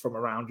options from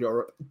around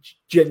Europe,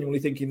 genuinely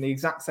thinking the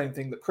exact same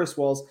thing that Chris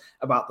was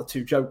about the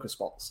 2 joker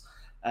spots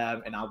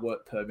in our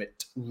work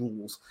permit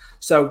rules.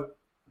 So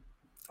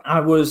I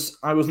was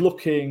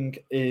looking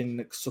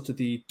in sort of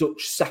the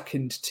Dutch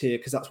second tier,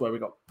 because that's where we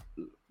got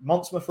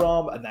Monsma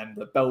from, and then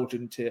the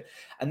Belgian tier.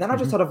 And then I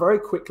just had a very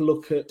quick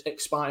look at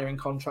expiring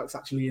contracts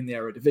actually in the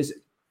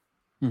Eredivisie.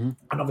 And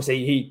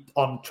obviously he,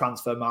 on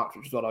Transfermarkt,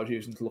 which is what I was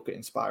using to look at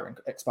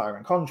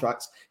expiring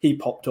contracts, he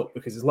popped up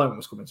because his loan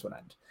was coming to an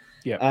end.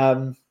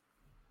 Yeah.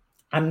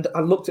 And I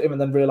looked at him and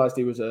then realised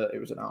it was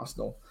an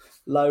Arsenal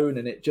loan,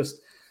 and it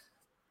just...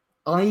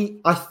 I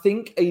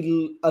think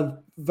a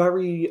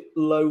very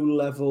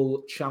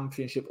low-level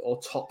Championship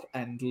or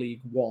top-end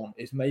League One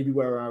is maybe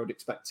where I would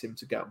expect him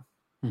to go.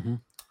 And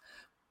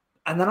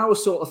then I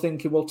was sort of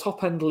thinking, well,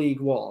 top-end League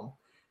One,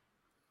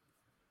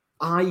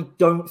 I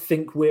don't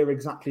think we're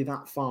exactly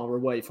that far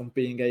away from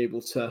being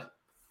able to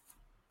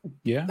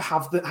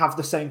have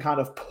the same kind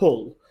of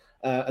pull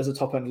as a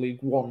top-end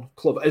League One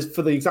club, as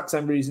for the exact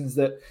same reasons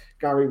that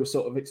Gary was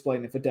sort of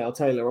explaining for Dale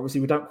Taylor.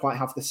 Obviously, we don't quite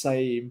have the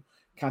same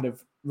kind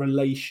of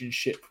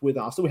relationship with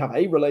Arsenal. We have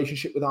a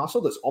relationship with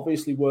Arsenal that's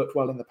obviously worked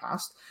well in the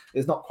past.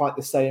 It's not quite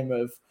the same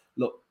of,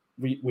 look,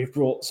 we've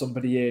brought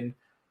somebody in,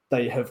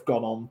 they have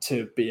gone on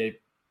to be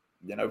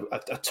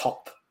a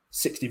top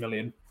 60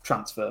 million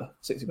pound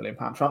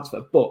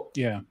transfer. But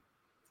yeah,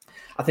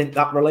 I think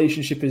that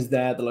relationship is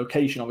there. The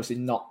location, obviously,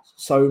 not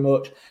so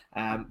much.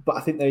 But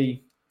I think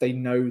they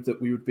know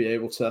that we would be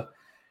able to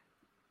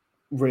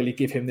really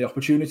give him the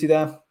opportunity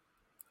there.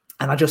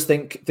 And I just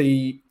think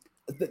the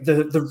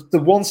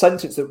one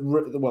sentence a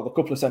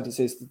couple of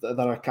sentences that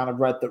I kind of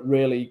read that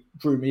really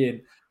drew me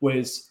in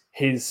was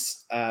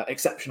his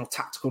exceptional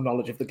tactical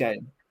knowledge of the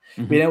game.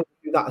 Being able to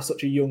do that at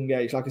such a young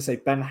age, like I say,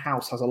 Ben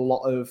House has a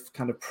lot of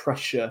kind of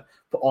pressure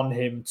put on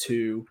him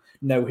to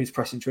know his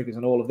pressing triggers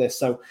and all of this.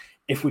 So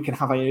if we can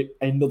have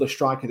another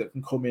striker that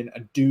can come in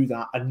and do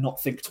that and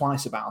not think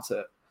twice about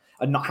it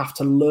and not have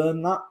to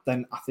learn that,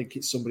 then I think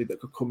it's somebody that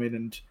could come in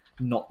and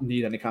not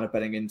need any kind of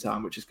bedding in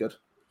time, which is good.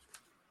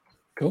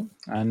 Cool.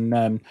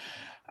 And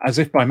as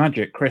if by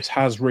magic, Chris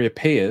has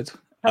reappeared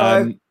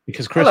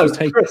because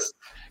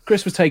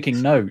Chris was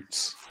taking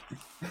notes.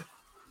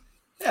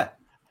 Yeah.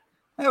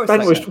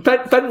 Ben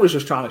was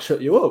just trying to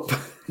shut you up.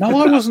 No,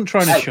 I wasn't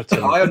trying to shut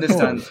him up. I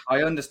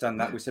understand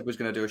that. We said we was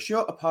going to do a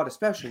shorter part, a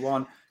special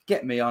one.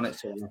 Get me on it,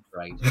 so I'm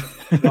afraid.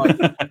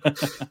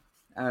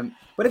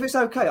 But if it's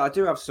okay, I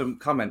do have some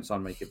comments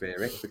on Mika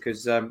Bierich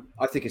because I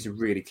think it's a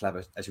really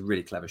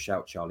clever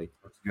shout, Charlie,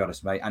 to be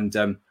honest, mate. And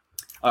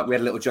we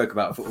had a little joke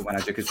about a Football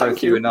Manager because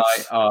both you and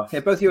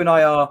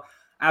I are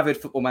avid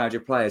Football Manager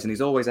players, and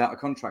he's always out of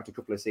contract a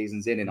couple of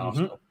seasons in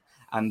Arsenal.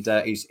 And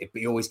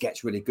he always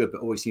gets really good,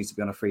 but always seems to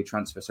be on a free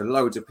transfer. So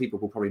loads of people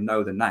will probably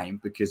know the name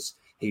because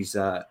he's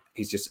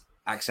just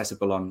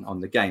accessible on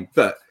the game.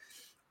 But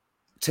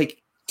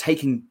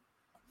taking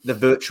the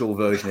virtual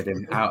version of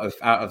him out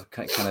of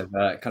kind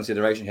of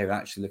consideration here, and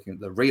actually looking at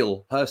the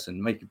real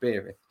person, Mika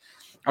Bierich,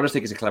 I just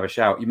think it's a clever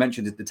shout. You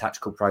mentioned the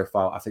tactical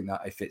profile. I think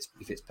that it fits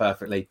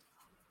perfectly.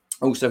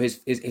 Also,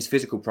 his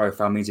physical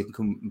profile means he can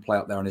come and play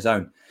up there on his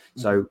own.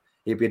 So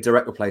he'd be a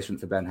direct replacement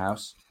for Ben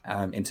House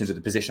in terms of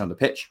the position on the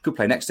pitch. Could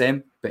play next to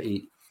him, but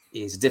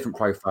is a different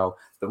profile,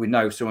 but we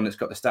know someone that's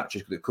got the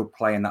stature that could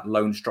play in that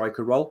lone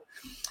striker role.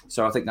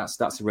 So I think that's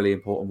a really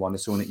important one.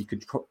 Is someone that you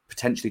could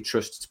potentially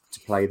trust to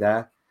play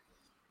there.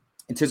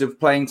 In terms of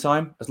playing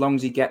time, as long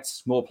as he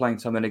gets more playing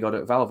time than he got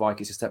at Waalwijk,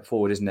 it's a step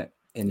forward, isn't it,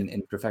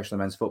 in professional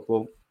men's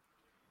football?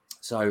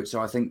 So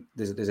I think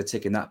there's a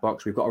tick in that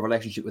box. We've got a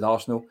relationship with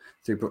Arsenal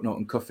through Brooke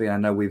Norton-Cuffy, and I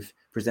know we've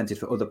presented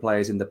for other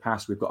players in the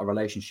past. We've got a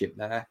relationship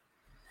there.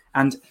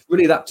 And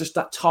really that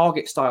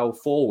target style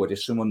forward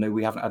is someone that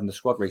we haven't had in the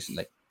squad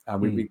recently. I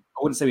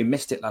wouldn't say we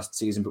missed it last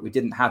season, but we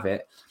didn't have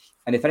it.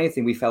 And if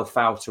anything, we fell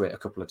foul to it a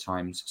couple of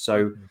times.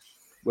 So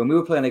when we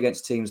were playing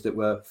against teams that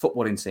were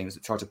footballing teams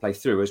that tried to play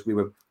through us, we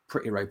were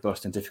pretty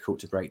robust and difficult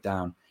to break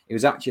down. It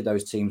was actually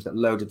those teams that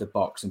loaded the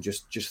box and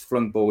just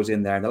flung balls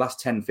in there. In the last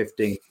 10,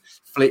 15,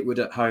 Fleetwood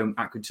at home,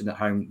 Accrington at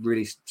home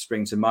really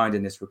spring to mind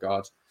in this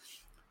regard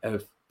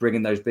of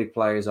bringing those big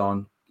players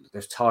on,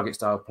 those target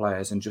style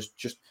players, and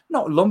just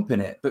not lumping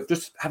it, but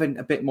just having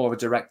a bit more of a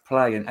direct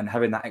play and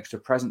having that extra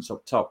presence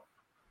up top.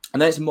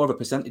 And then it's more of a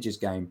percentages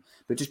game,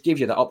 but just gives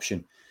you that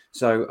option.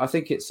 So I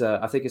think it's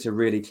a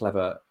really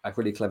clever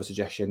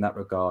suggestion in that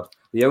regard.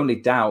 The only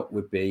doubt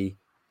would be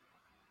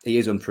he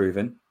is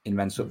unproven in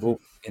men's football.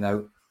 You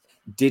know,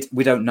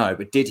 we don't know,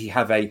 but did he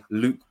have a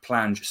Luke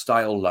Plange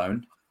style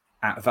loan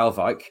at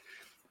Waalwijk,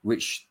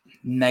 which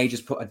may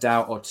just put a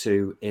doubt or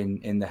two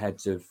in the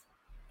heads of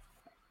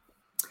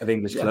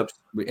English clubs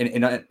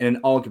in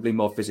an arguably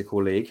more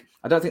physical league.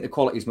 I don't think the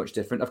quality is much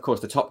different. Of course,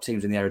 the top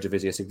teams in the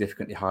Eredivisie are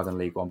significantly higher than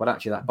League One, but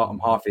actually that bottom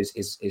half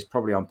is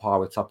probably on par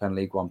with top end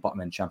League One,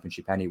 bottom end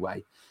Championship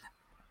anyway.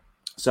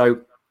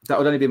 So that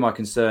would only be my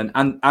concern,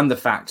 and the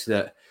fact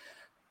that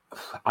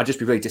I'd just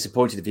be really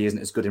disappointed if he isn't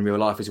as good in real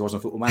life as he was on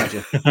Football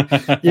Manager.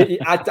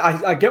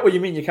 I get what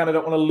you mean. You kind of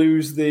don't want to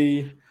lose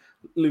the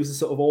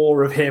sort of awe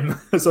of him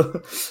as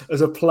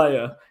a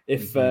player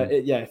if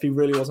he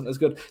really wasn't as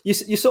good. You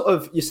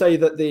say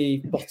that the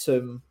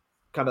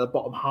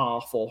bottom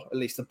half, or at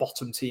least the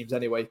bottom teams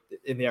anyway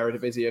in the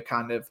Eredivisie, are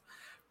kind of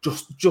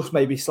just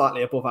maybe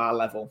slightly above our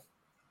level,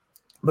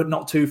 but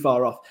not too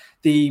far off.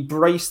 The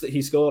brace that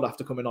he scored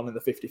after coming on in the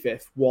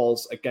 55th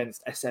was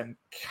against SM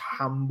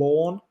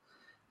Camborne.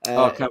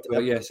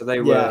 Yeah. So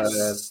they were.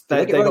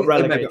 They got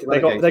relegated. They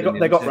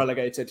got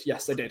relegated.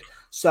 Yes, they did.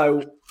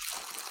 So,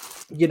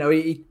 you know,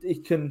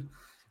 he can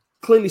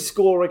clearly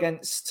score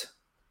against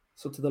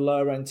sort of the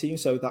lower end team.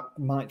 So that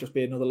might just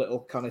be another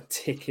little kind of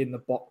tick in the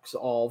box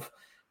of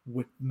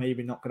we're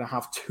maybe not going to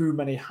have too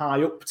many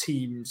high up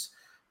teams,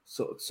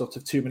 sort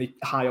of too many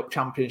high up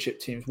championship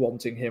teams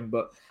wanting him.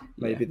 But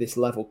maybe this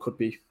level could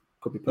be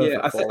perfect.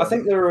 Yeah, I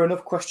think there are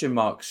enough question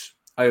marks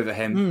over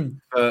him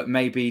for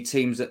maybe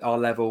teams at our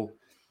level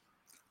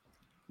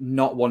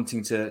not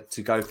wanting to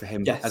go for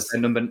him as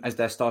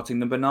their starting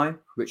number 9,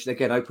 which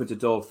again opens a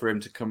door for him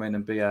to come in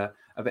and be a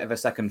bit of a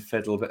second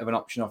fiddle, a bit of an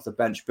option off the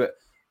bench, but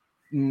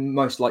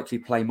most likely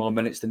play more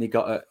minutes than he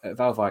got at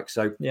Waalwijk.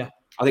 So I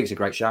think it's a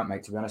great shout,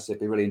 mate. To be honest, it'd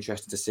be really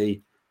interesting to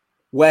see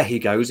where he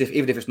goes.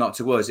 Even if it's not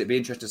to us, it'd be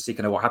interesting to see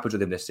kind of what happens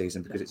with him this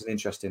season, because it's an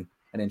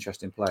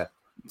interesting player.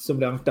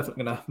 Somebody I'm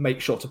definitely going to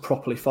make sure to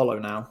properly follow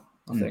now.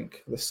 I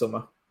think this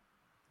summer.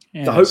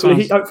 Yeah, so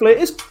hopefully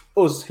it is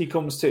us he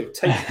comes to.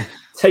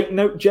 Take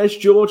note, Jez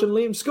George and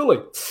Liam Scully.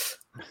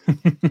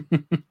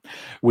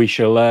 we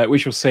shall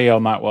see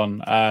on that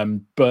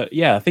one. But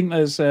yeah, I think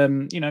there's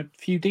a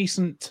few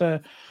decent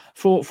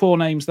four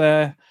names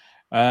there,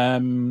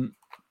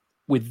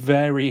 with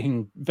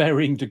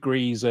varying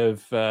degrees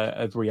of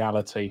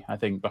reality, I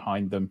think,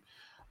 behind them.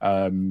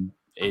 As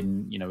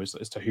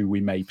to who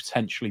we may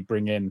potentially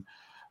bring in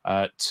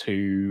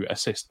to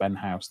assist Ben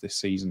House this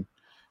season.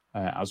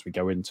 As we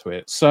go into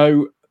it.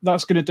 So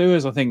that's going to do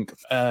us, I think,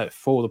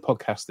 for the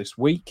podcast this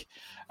week.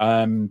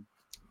 A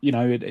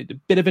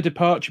bit of a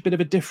departure, a bit of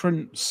a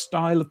different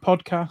style of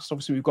podcast.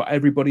 Obviously, we've got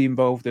everybody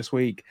involved this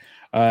week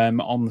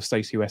on the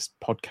Stacey West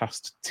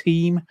podcast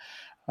team.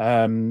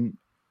 If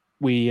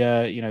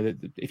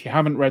you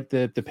haven't read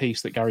the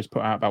piece that Gary's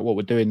put out about what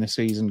we're doing this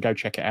season, go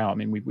check it out. I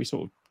mean, we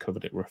sort of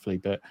covered it roughly,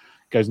 but it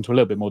goes into a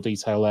little bit more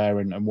detail there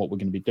and what we're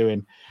going to be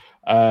doing.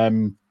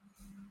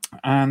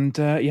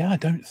 I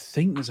don't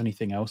think there's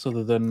anything else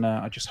other than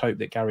I just hope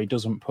that Gary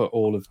doesn't put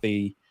all of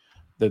the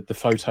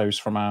photos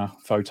from our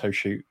photo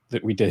shoot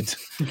that we did.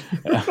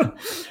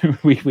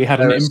 we had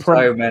an imprint.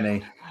 So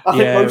many. I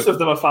think most of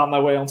them have found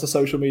their way onto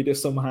social media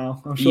somehow.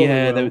 I'm sure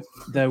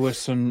there were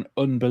some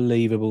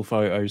unbelievable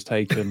photos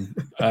taken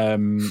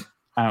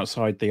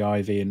outside the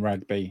Ivy in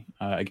Rugby,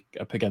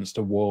 up against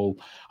a wall.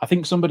 I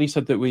think somebody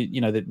said that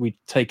we'd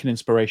taken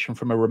inspiration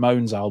from a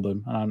Ramones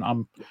album, and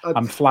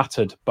I'm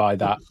flattered by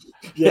that.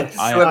 Yes,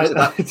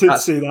 I did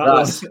see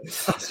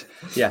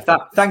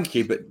that. Thank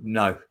you, but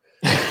no.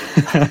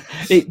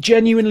 It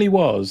genuinely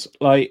was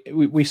like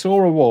we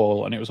saw a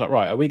wall, and it was like,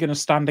 right, are we going to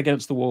stand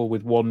against the wall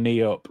with one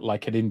knee up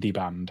like an indie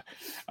band?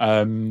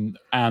 And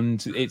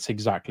it's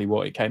exactly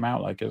what it came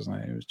out like, isn't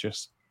it? It was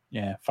just.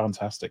 Yeah,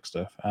 fantastic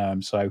stuff.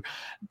 So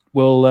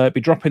we'll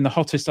be dropping the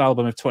hottest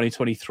album of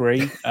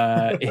 2023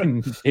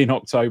 in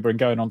October and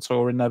going on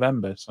tour in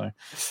November. So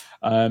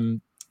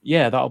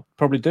yeah, that'll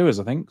probably do us,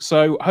 I think.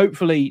 So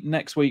hopefully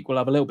next week we'll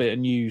have a little bit of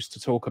news to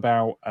talk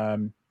about.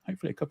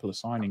 Hopefully a couple of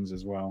signings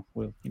as well.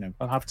 We'll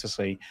have to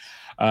see.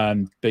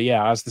 But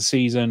yeah, as the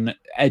season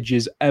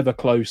edges ever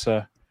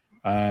closer,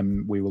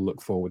 we will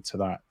look forward to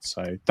that.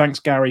 So thanks,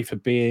 Gary, for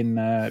being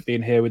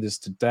here with us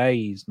today.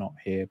 He's not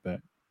here, but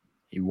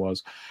he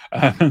was.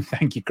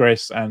 Thank you,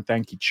 Chris, and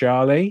thank you,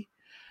 Charlie.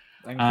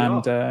 Thank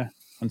you.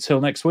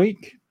 Until next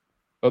week,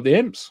 up the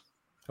Imps.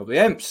 Up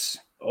the Imps.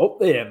 Up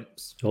the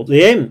Imps. Up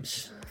the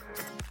Imps.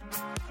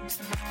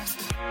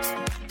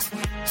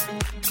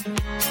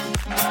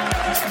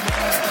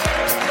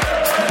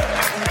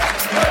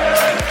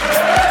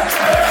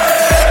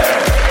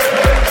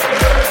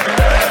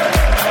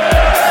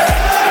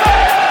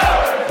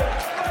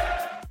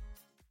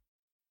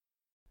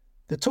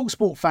 The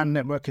TalkSport Fan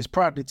Network is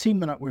proudly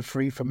teaming up with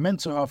Free for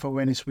Mental Health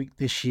Awareness Week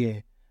this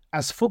year.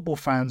 As football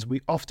fans,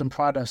 we often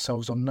pride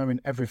ourselves on knowing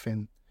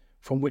everything,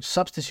 from which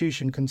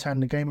substitution can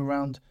turn the game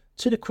around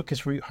to the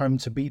quickest route home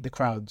to beat the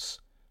crowds.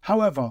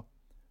 However,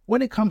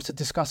 when it comes to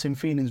discussing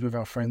feelings with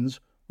our friends,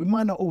 we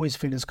might not always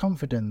feel as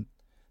confident.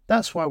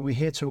 That's why we're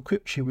here to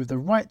equip you with the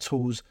right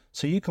tools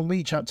so you can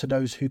reach out to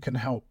those who can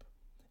help.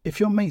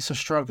 If your mates are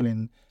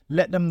struggling,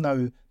 let them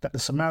know that the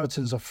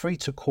Samaritans are free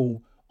to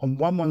call on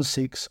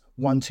 116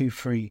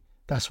 123.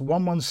 That's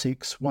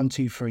 116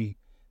 123.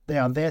 They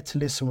are there to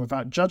listen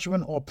without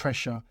judgment or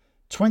pressure,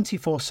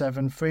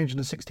 24/7,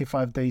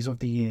 365 days of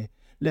the year.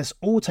 Let's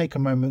all take a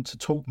moment to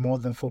talk more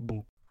than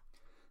football.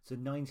 It's the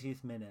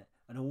 90th minute,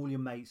 and all your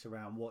mates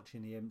around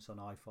watching the Imps on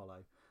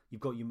iFollow.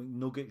 You've got your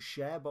McNugget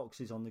share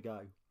boxes on the go.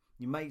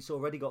 Your mates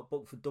already got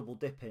booked for double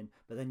dipping,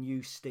 but then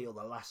you steal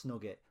the last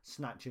nugget,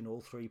 snatching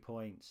all 3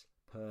 points.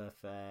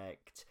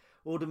 Perfect.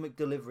 Order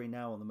McDelivery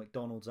now on the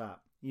McDonald's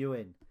app. You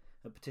in?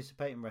 At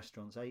participating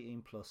restaurants,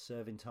 18 plus,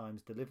 serving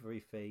times, delivery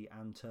fee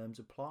and terms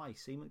apply.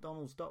 See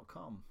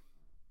mcdonalds.com.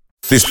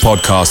 This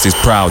podcast is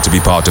proud to be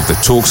part of the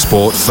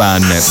TalkSport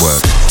Fan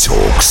Network.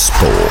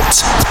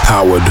 TalkSport.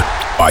 Powered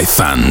by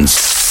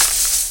fans.